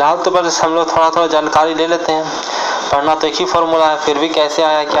 फिलहाल तो बस हम लोग थोड़ा जानकारी ले लेते हैं। पढ़ना तो एक ही फॉर्मूला है, फिर भी कैसे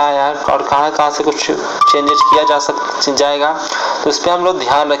आया, क्या आया और कहाँ से कुछ चेंजेस किया जाएगा, तो उस पर हम लोग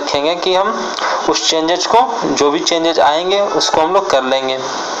ध्यान रखेंगे कि हम उस चेंजेस को, जो भी चेंजेस आएंगे उसको हम लोग कर लेंगे।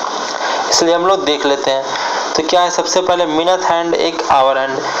 इसलिए हम लोग देख लेते हैं। तो क्या है, सबसे पहले मिनट हैंड, एक आवर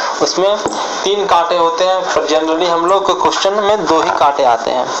हैंड। उसमें 3 कांटे होते हैं, पर जनरली हम लोग को क्वेश्चन में 2 ही कांटे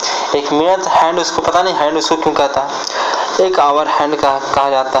आते हैं। एक मिनट हैंड, उसको पता नहीं हैंड उसको क्यों कहता है, एक आवर हैंड कहा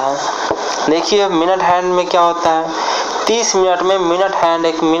जाता है। देखिए मिनट हैंड में क्या होता है, 30 मिनट में मिनट हैंड,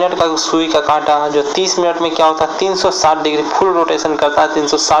 एक मिनट का सुई का कांटा जो 30 मिनट में क्या होता है, 360 डिग्री फुल रोटेशन करता है,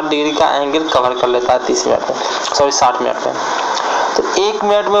 360 डिग्री का एंगल कवर कर लेता है 30 मिनट में, सॉरी 60 मिनट में। तो 1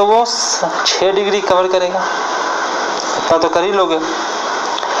 मिनट में वो 6 डिग्री कवर करेगा, इतना तो कर ही लोगे।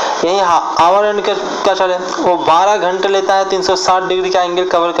 यही आवर एंड क्या चले, वो 12 घंटे लेता है 360 डिग्री का एंगल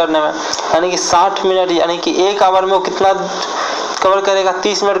कवर करने में, यानी कि 60 मिनट, यानी कि 1 आवर में वो कितना कवर करेगा,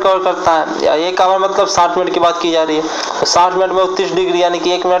 30 मिनट कवर करता है। या 1 आवर मतलब 60 मिनट की बात की जा रही है, तो 60 मिनट में वो 30 डिग्री, यानी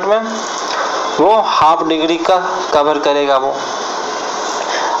कि 1 मिनट में वो ½ डिग्री का कवर करेगा वो।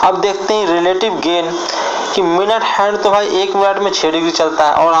 अब देखते हैं रिलेटिव गेन कि मिनट हैंड तो भाई 1 मिनट में 6 डिग्री चलता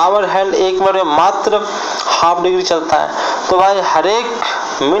है और आवर हैंड 1 मिनट में मात्र ½ डिग्री चलता है। तो भाई हर एक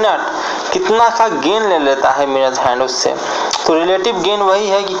मिनट कितना का गेन ले लेता है मिनट हैंड उससे। तो रिलेटिव गेन वही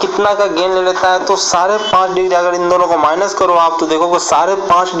है कि कितना का गेन ले लेता है। तो 5.5 डिग्री अगर इन दोनों को माइनस करो आप तो देखोगे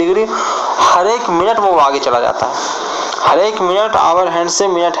 5.5 डिग्री हर एक मिनट में वो आगे चला जाता है। हर एक मिनट आवर हैंड से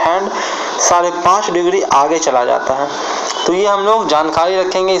मिनट हैंड 5.5 डिग्री आगे चला जाता है। तो ये हम लोग जानकारी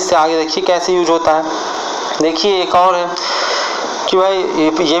रखेंगे। इससे आगे देखिए कैसे यूज होता है। देखिए एक और है कि भाई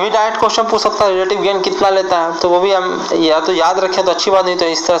ये भी डायरेक्ट क्वेश्चन पूछ सकता है, रिलेटिव गेन कितना लेता है, तो वो भी हम या तो याद रखें तो अच्छी बात, नहीं तो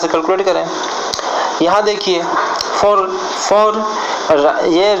इस तरह से कैलकुलेट करें। यहाँ देखिए फॉर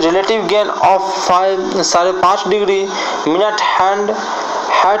ये relative gain of 5.5 degree minute hand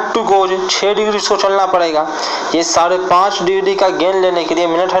had to go 6 degree इसको चलना पड़ेगा। ये 5.5 डिग्री का गेन लेने के लिए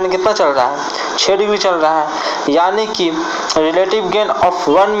मिनट हैंड कितना चल रहा है, 6 डिग्री चल रहा है। यानी कि रिलेटिव गेन ऑफ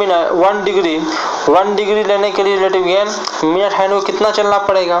 1 डिग्री लेने के लिए रिलेटिव गेन मिनट हैंड को कितना चलना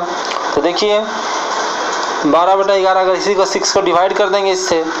पड़ेगा। तो देखिए 12/11 अगर इसी को 6 को डिवाइड कर देंगे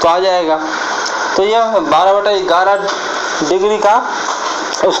इससे तो आ जाएगा। तो यह 12/11 डिग्री का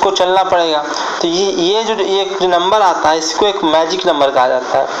उसको चलना पड़ेगा। तो ये जो नंबर आता है इसको एक मैजिक नंबर कहा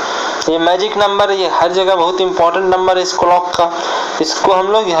जाता है। ये मैजिक नंबर ये हर जगह बहुत इंपॉर्टेंट नंबर है इस क्लॉक का, इसको हम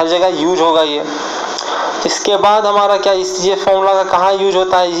लोग हर जगह यूज होगा ये। इसके बाद हमारा क्या ये फॉर्मूला का कहाँ यूज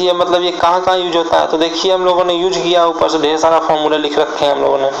होता है, ये मतलब ये कहाँ यूज होता है। तो देखिए हम लोगों ने यूज किया, ऊपर से ढेर सारा फॉर्मूला लिख रखे हैं हम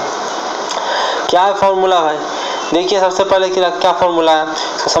लोगों ने। क्या है फॉर्मूला भाई, देखिए सबसे पहले कि क्या फॉर्मूला है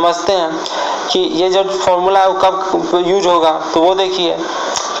तो समझते हैं कि ये जो फॉर्मूला है वो कब यूज होगा। तो वो देखिए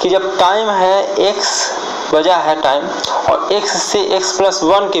कि जब टाइम है x बजा है टाइम और x से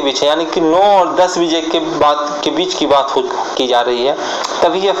x+1 के बीच है, यानी कि 9 और 10 बजे के बीच की बात की जा रही है,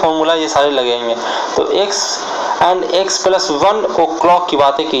 तभी ये फॉर्मूला ये सारे लगेंगे। तो x एंड x+1 को क्लॉक की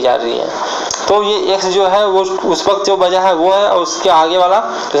बातें की जा रही है। तो ये x जो है वो उस वक्त जो बजा है वो है, और उसके आगे वाला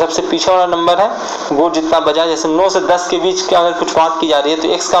जो सबसे पीछे वाला नंबर है वो जितना बजा, जैसे 9 से 10 के बीच की अगर कुछ बात की जा रही है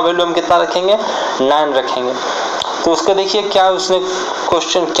तो x का वैल्यू हम कितना रखेंगे, 9 रखेंगे। तो उसको देखिए क्या उसने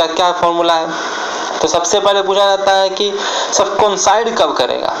क्वेश्चन क्या फॉर्मूला है। तो सबसे पहले पूछा जाता है कि सब कोइंसाइड कब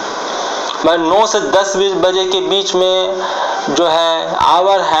करेगा। भाई 9 से 10 बजे के बीच में जो है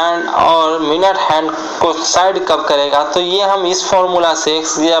आवर हैंड और मिनट हैंड कोइंसाइड कब करेगा। तो ये हम इस फॉर्मूला से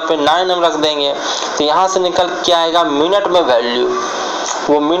x की जगह पे 9 हम रख देंगे। तो यहाँ से निकल के आएगा मिनट में वैल्यू,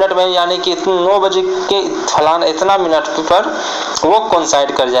 वो मिनट में यानी कि 9 बजे के फलाना इतना मिनट पर वो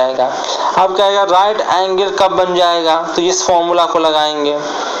कोइंसाइड कर जाएगा। अब कहेगा राइट एंगल कब बन जाएगा, तो इस फॉर्मूला को लगाएंगे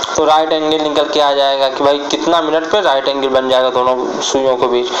तो राइट एंगल निकल के आ जाएगा कि भाई कितना मिनट पे राइट एंगल बन जाएगा दोनों सुइयों के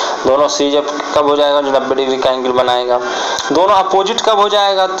बीच। दोनों सुई जब कब हो जाएगा जो 90 डिग्री का एंगल बनाएगा। दोनों अपोजिट कब हो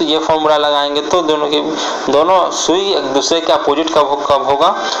जाएगा, तो ये फॉर्मूला लगाएंगे तो दोनों सुई एक दूसरे के अपोजिट कब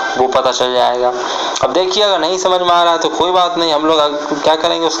होगा वो पता चल जाएगा। अब देखिए अगर नहीं समझ में आ रहा है तो कोई बात नहीं, हम लोग क्या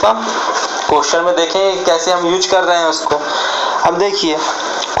करेंगे उसका क्वेश्चन में देखें कैसे हम यूज कर रहे हैं उसको। अब देखिए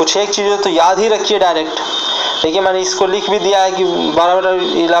कुछ एक चीज़ तो याद ही रखिए डायरेक्ट। देखिए मैंने इसको लिख भी दिया है कि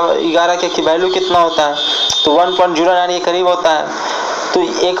 12/11 की वैल्यू कितना होता है, तो 1.09 के करीब होता है। तो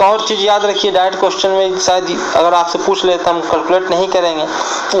एक और चीज़ याद रखिए, डायरेक्ट क्वेश्चन में शायद अगर आपसे पूछ ले तो हम कैलकुलेट नहीं करेंगे,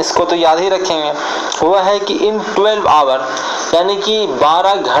 इसको तो याद ही रखेंगे। वो है कि इन 12 आवर यानी कि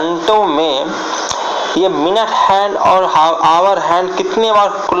 12 घंटों में ये मिनट हैंड और आवर हैंड कितने बार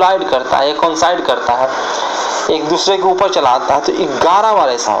कोलाइड करता है, कोइंसाइड करता है, एक दूसरे के ऊपर चलाता है। तो 11 बार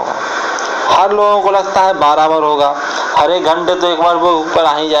ऐसा होगा। हर लोगों को लगता है 12 बार होगा, हर एक घंटे तो एक बार वो ऊपर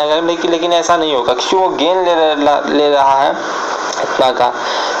आ ही जाएगा, लेकिन ऐसा नहीं होगा क्योंकि वो गेन ले रहा है इतना का।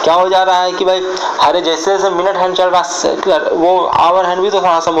 क्या हो जा रहा है कि भाई हरे जैसे जैसे मिनट हैंड चल रहा है वो आवर हैंड भी तो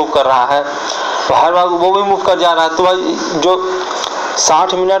थोड़ा सा मूव कर रहा है, तो हर बार वो भी मूव कर जा रहा है। तो भाई जो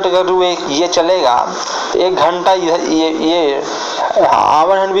 60 मिनट अगर ये चलेगा तो 1 घंटा ये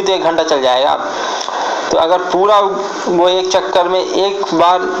आवर हैंड भी तो 1 घंटा चल जाएगा। तो अगर पूरा वो एक चक्कर में एक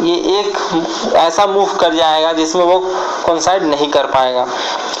बार ये एक ऐसा मूव कर जाएगा जिसमें वो कोइंसाइड नहीं कर पाएगा,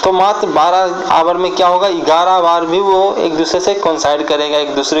 तो मात्र 12 आवर में क्या होगा, 11 बार भी वो एक दूसरे से कोइंसाइड करेगा,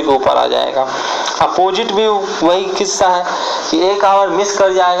 एक दूसरे के ऊपर आ जाएगा। अपोजिट भी वही किस्सा है कि 1 आवर मिस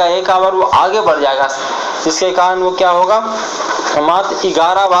कर जाएगा, 1 आवर वो आगे बढ़ जाएगा, जिसके कारण वो क्या होगा, मात्र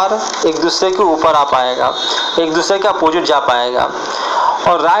 11 बार एक दूसरे के ऊपर आ पाएगा, एक दूसरे के अपोजिट जा पाएगा।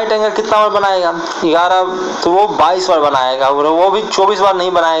 और राइट एंगल कितना बार बनाएगा, 11, तो वो 22 बार बनाएगा, और वो भी 24 बार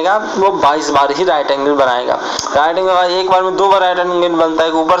नहीं बनाएगा, वो 22 बार ही राइट एंगल बनाएगा। राइट एंगल एक बार में 2 बार राइट एंगल बनता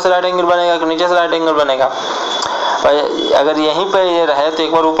है, ऊपर से राइट एंगल बनेगा कि नीचे से राइट एंगल बनेगा। अगर यहीं पे ये रहे तो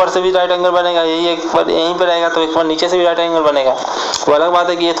एक बार ऊपर से भी राइट एंगल बनेगा, यही एक बार यहीं पे रहेगा तो एक बार नीचे से भी राइट एंगल बनेगा। वो अलग बात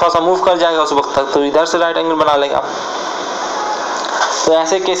है कि ये थोड़ा सा मूव कर जाएगा उस वक्त तक, तो इधर से राइट एंगल बना लेगा। तो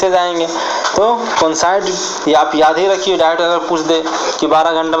ऐसे केसेस आएंगे। तो कोइंसाइड ये आप याद ही रखिए, डायरेक्ट अगर पूछ दे कि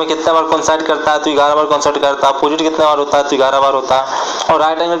 12 घंटे में कितने बार कोइंसाइड करता है तो 11 बार कोइंसाइड करता है, अपोजिट कितने बार होता है तो 11 बार होता है, और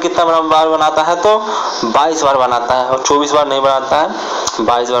राइट एंगल कितना बार बनाता है तो 22 बार बनाता है, और 24 बार नहीं बनाता है,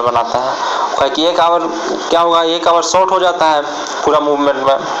 22 बार बनाता है। कि 1 आवर क्या होगा, 1 आवर शॉर्ट हो जाता है पूरा मूवमेंट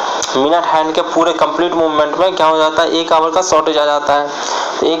में, मिनट हैंड के पूरे कंप्लीट मूवमेंट में क्या हो जाता है, 1 आवर का शॉर्टेज आ जाता है।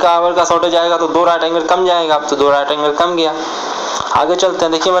 तो 1 आवर का शॉर्टेज आएगा तो 2 राइट एंगल कम जाएगा, तो 2 राइट एंगल कम गया। आगे चलते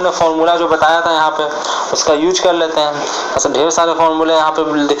हैं, देखिए मैंने फॉर्मूला जो बताया था यहाँ पे उसका यूज कर लेते हैं। ऐसे ढेर सारे फॉर्मूले यहाँ पे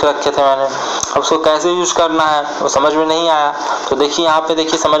लिख रखे थे मैंने, अब उसको कैसे यूज करना है वो समझ में नहीं आया, तो देखिए यहाँ पे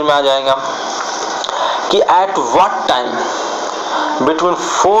देखिए समझ में आ जाएगा कि at what time between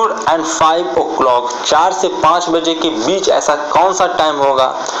 4 and 5 o'clock, 4 से 5 बजे के बीच ऐसा कौन सा टाइम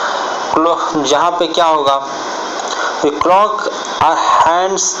होगा जहाँ पे क्या होगा, the clock are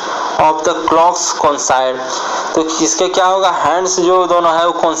hands of the clocks coincide, तो इसके क्या होगा, हैंड्स जो दोनों है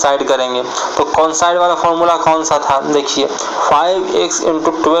वो कोइंसाइड करेंगे। तो कोइंसाइड वाला फॉर्मूला कौन सा था, देखिए 5x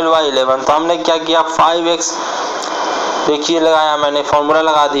 × 12/11, तो हमने क्या किया 5x, देखिए लगाया मैंने फॉर्मूला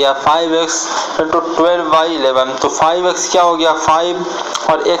लगा दिया 5x × 12/11, तो 5x क्या हो गया 5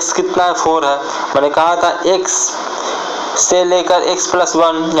 और x कितना है 4 है, मैंने कहा था x से लेकर x +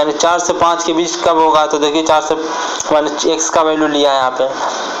 1 यानी 4 से 5 के बीच कब होगा, तो देखिए 4 से मैंने x का वैल्यू लिया है यहाँ पे,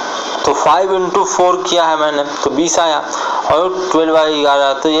 तो 5 × 4 किया है मैंने तो 20 आया, और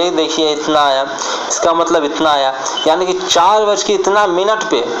 12/11 तो ये देखिए इतना आया, इसका मतलब इतना आया, यानी कि 4 बज के इतना मिनट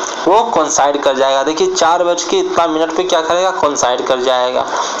पे वो कोइंसाइड कर जाएगा। देखिए 4 बज के इतना मिनट पे क्या करेगा, कोइंसाइड कर जाएगा।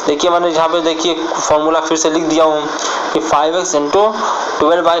 देखिए मैंने यहाँ पे देखिए फॉर्मूला फिर से लिख दिया हूँ कि 5x ×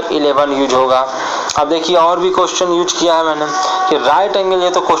 12/11 यूज होगा। अब देखिए और भी क्वेश्चन यूज किया है मैंने कि राइट एंगल, ये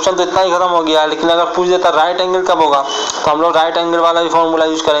तो क्वेश्चन तो इतना ही खत्म हो गया, लेकिन अगर पूछ देता राइट एंगल कब होगा तो हम लोग राइट एंगल वाला भी फॉर्मूला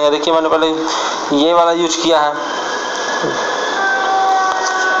यूज करेंगे। देखिए मैंने पहले ये वाला यूज किया है,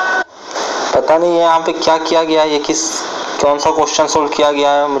 पता नहीं यहाँ पे क्या किया गया, ये कौन सा क्वेश्चन सोल्व किया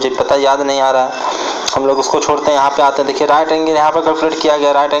गया है मुझे पता याद नहीं आ रहा है, हम लोग उसको छोड़ते हैं, यहाँ पे आते हैं। देखिए राइट एंगल यहाँ पे कैलकुलेट किया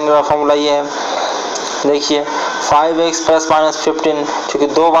गया, राइट एंगल का फॉर्मूला ये है, देखिए 5x ± 15, क्योंकि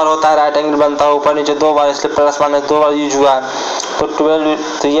 2 बार होता है राइट एंगल बनता है ऊपर नीचे 2 बार, इसलिए ±2 बार यूज हुआ है, तो 12,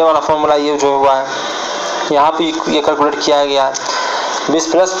 तो ये वाला फॉर्मूला यूज हुआ है, यहाँ पे ये कैलकुलेट किया गया है, 20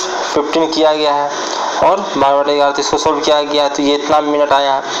 + 15 किया गया है और 12/11 इसको सोल्व किया गया है, तो ये इतना मिनट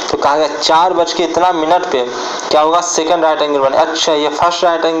आया है। तो कहा गया 4 बज के इतना मिनट पे क्या होगा, सेकंड राइट एंगल बने। अच्छा ये फर्स्ट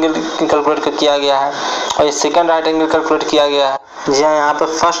राइट एंगल कैलकुलेट किया गया है और ये सेकंड राइट एंगल कैलकुलेट किया गया है। जी हाँ, यहाँ पे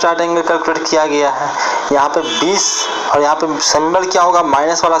फर्स्ट राइट एंगल कैलकुलेट किया गया है, यहाँ पे 20 और यहाँ पे सिंबल क्या होगा,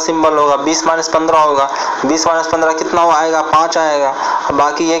 माइनस वाला सिंबल होगा, 20 - 15 होगा, 20 - 15 कितना हो आएगा 5 आएगा, और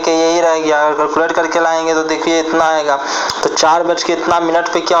बाकी ये कि यही रह गया। अगर कैलकुलेट करके लाएंगे तो देखिए इतना आएगा। तो 4 बज के इतना मिनट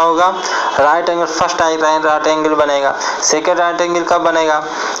पे क्या होगा, right angle first right angle बनेगा। सेकंड राइट एंगल कब बनेगा,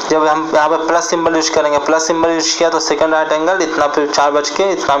 जब हम यहाँ पे प्लस सिंबल यूज करेंगे, प्लस सिंबल यूज किया तो सेकंड राइट एंगल इतना पे 4 बज के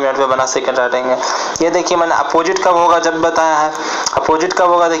इतना मिनट पे बना सेकंड राइट एंगल। ये देखिए मैंने अपोजिट कब होगा जब बताया है, अपोजिट कब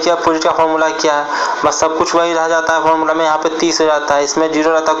होगा, देखिए अपोजिट का फॉर्मूला क्या है, बस सब कुछ वही रह जाता है फॉर्मूला में। यहाँ पे 30 हो जाता है, इसमें 0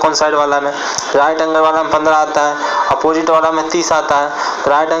 रहता है कोइंसाइड वाला में, राइट एंगल वाला में 15 आता है, अपोजिट वाला में 30 आता है।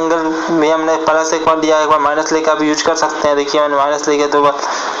 राइट एंगल भी हमने प्लस एक बार दिया, एक बार माइनस लेकर भी यूज कर सकते हैं। देखिए मैंने माइनस लेके 2 बार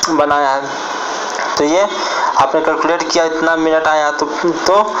बनाया है, तो ये आपने कैलकुलेट किया इतना मिनट आया, तो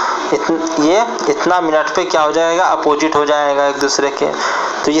ये इतना मिनट पे क्या हो जाएगा, अपोजिट हो जाएगा एक दूसरे के।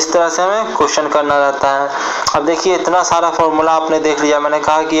 तो इस तरह से हमें क्वेश्चन करना रहता है। अब देखिए इतना सारा फॉर्मूला आपने देख लिया, मैंने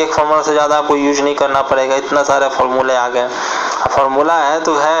कहा कि एक फॉर्मूला से ज़्यादा आपको यूज नहीं करना पड़ेगा, इतना सारे फॉर्मूले आ गए। फॉर्मूला है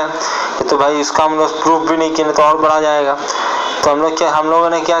तो है, तो भाई इसका हम लोग प्रूफ भी नहीं किए तो और बढ़ा जाएगा। तो हम लोगों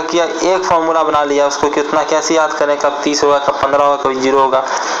ने क्या किया, एक फॉर्मूला बना लिया, उसको कितना कैसे याद करें, कब 30 होगा, कब 15 होगा, कभी 0 होगा।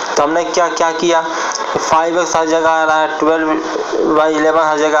 तो हमने क्या किया, 5x हर जगह आ रहा है, 12/11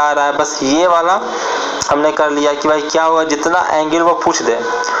 हर जगह आ रहा है, बस ये वाला हमने कर लिया कि भाई क्या होगा, जितना एंगल वो पूछ दे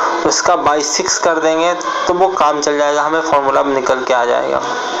उसका बाई 6 कर देंगे तो वो काम चल जाएगा, हमें फॉर्मूला निकल के आ जाएगा।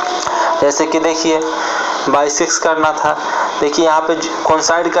 जैसे कि देखिए बाई 6 करना था, देखिए यहाँ पे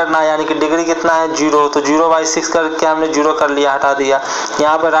कोइंसाइड करना है, यानी कि डिग्री कितना है 0, तो 0/6 करके हमने 0 कर लिया, हटा दिया।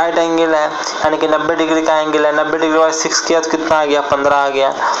 यहाँ पे राइट एंगल है यानी कि 90 डिग्री का एंगल है, 90 डिग्री/6 किया तो कितना आ गया 15 आ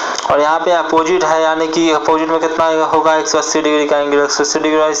गया। और यहाँ पे अपोजिट है, यानी कि अपोजिट में कितना होगा 180 डिग्री का एंगल, 180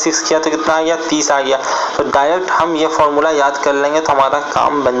 डिग्री/6 किया तो कितना आ गया 30 आ गया। तो डायरेक्ट हम ये फॉर्मूला याद कर लेंगे तो हमारा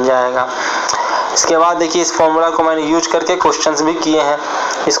काम बन जाएगा। इसके बाद देखिए इस फॉर्मूला को मैंने यूज करके क्वेश्चंस भी किए हैं।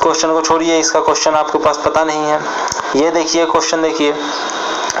 इस क्वेश्चन को छोड़िए, इसका क्वेश्चन आपके पास पता नहीं है। ये देखिए क्वेश्चन देखिए,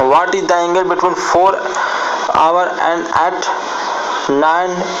 what is the angle between 4 our and eight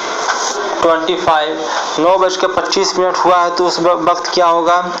 9:25, 9:25 हुआ है तो उस वक्त क्या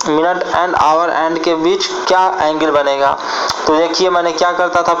होगा, मिनट एंड आवर एंड के बीच क्या एंगल बनेगा। तो देखिए मैंने क्या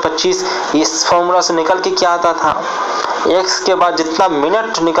करता था, 25 इस फॉर्मूला से निकल के क्या आता था, x के बाद जितना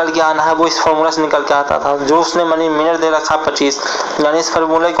मिनट निकल के आना है वो इस फॉर्मूला से निकल के आता था, जो उसने मैंने मिनट दे रखा 25, यानी इस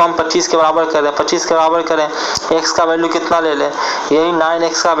फॉर्मूले को हम 25 के बराबर करें, 25 के बराबर करें, x का वैल्यू कितना ले लें, यही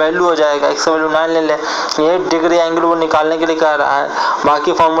 9x का वैल्यू हो जाएगा, x का वैल्यू 9 ले लें, यही डिग्री एंगल वो निकालने के लिए कह रहा है,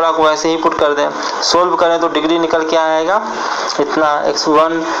 बाकी फॉर्मूला को वैसे ही पुट कर दें, सोल्व करें तो डिग्री निकल के आएगा इतना,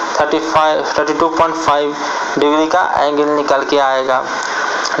 x1 32.5 डिग्री का एंगल निकल के आएगा।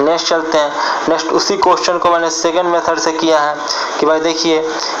 नेक्स्ट चलते हैं, नेक्स्ट उसी क्वेश्चन को मैंने सेकंड मेथड से किया है कि भाई देखिए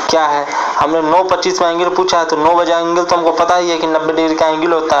क्या है, हमने 9:25 में एंगल पूछा है, तो 9 बजे एंगल तो हमको पता ही है कि 90 डिग्री का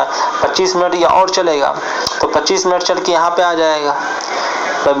एंगल होता है, 25 मिनट या और चलेगा, तो 25 मिनट चल के यहाँ पे आ जाएगा,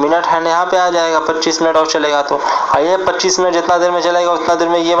 तो मिनट हैंड यहाँ पे आ जाएगा, 25 मिनट और चलेगा, तो ये 25 मिनट जितना देर में चलेगा उतना देर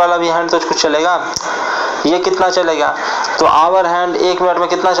में ये वाला भी हैंड तो कुछ चलेगा, ये कितना चलेगा, तो आवर हैंड 1 मिनट में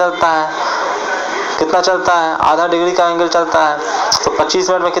कितना चलता है, आधा डिग्री का एंगल चलता है, तो 25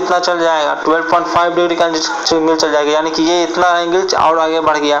 मिनट में कितना चल जाएगा, 12.5 डिग्री का एंगल चल जाएगा, यानी कि ये इतना एंगल और आगे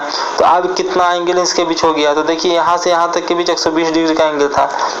बढ़ गया, तो अब कितना एंगल इसके बीच हो गया, तो देखिए यहाँ से यहाँ तक के बीच 120 डिग्री का एंगल था,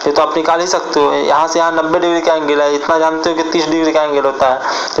 ये तो आप निकाल ही सकते हो, यहाँ से यहाँ 90 डिग्री का एंगल है, इतना जानते हो कि 30 डिग्री का एंगल होता है,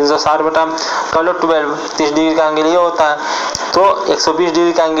 360 बटा 12 30 डिग्री का एंगल ये होता है, तो 120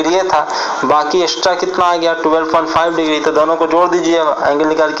 डिग्री का एंगल ये था, बाकी एक्स्ट्रा कितना आ गया 12.5 डिग्री, तो दोनों को जोड़ दीजिए, एंगल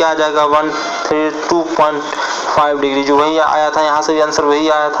निकल के आ जाएगा 132.5 डिग्री, जो वही आया था, यहाँ से भी आंसर वही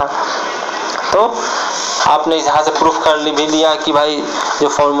आया था। तो आपने यहाँ से प्रूफ कर भी लिया कि भाई जो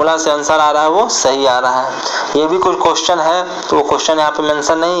फॉर्मूला से आंसर आ रहा है वो सही आ रहा है। ये भी कुछ क्वेश्चन है, तो वो क्वेश्चन यहाँ पे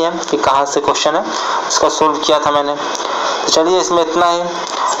मेंशन नहीं है कि कहाँ से क्वेश्चन है, उसका सोल्व किया था मैंने। तो चलिए इसमें इतना ही,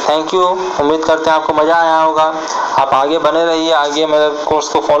 थैंक यू, उम्मीद करते हैं आपको मज़ा आया होगा, आप आगे बने रहिए, आगे मेरे कोर्स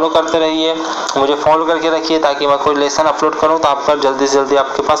को फॉलो करते रहिए, मुझे फॉलो करके रखिए ताकि मैं कोई लेसन अपलोड करूँ तो आप पर जल्दी से जल्दी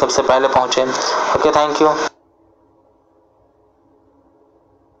आपके पास सबसे पहले पहुँचे। Okay, thank you.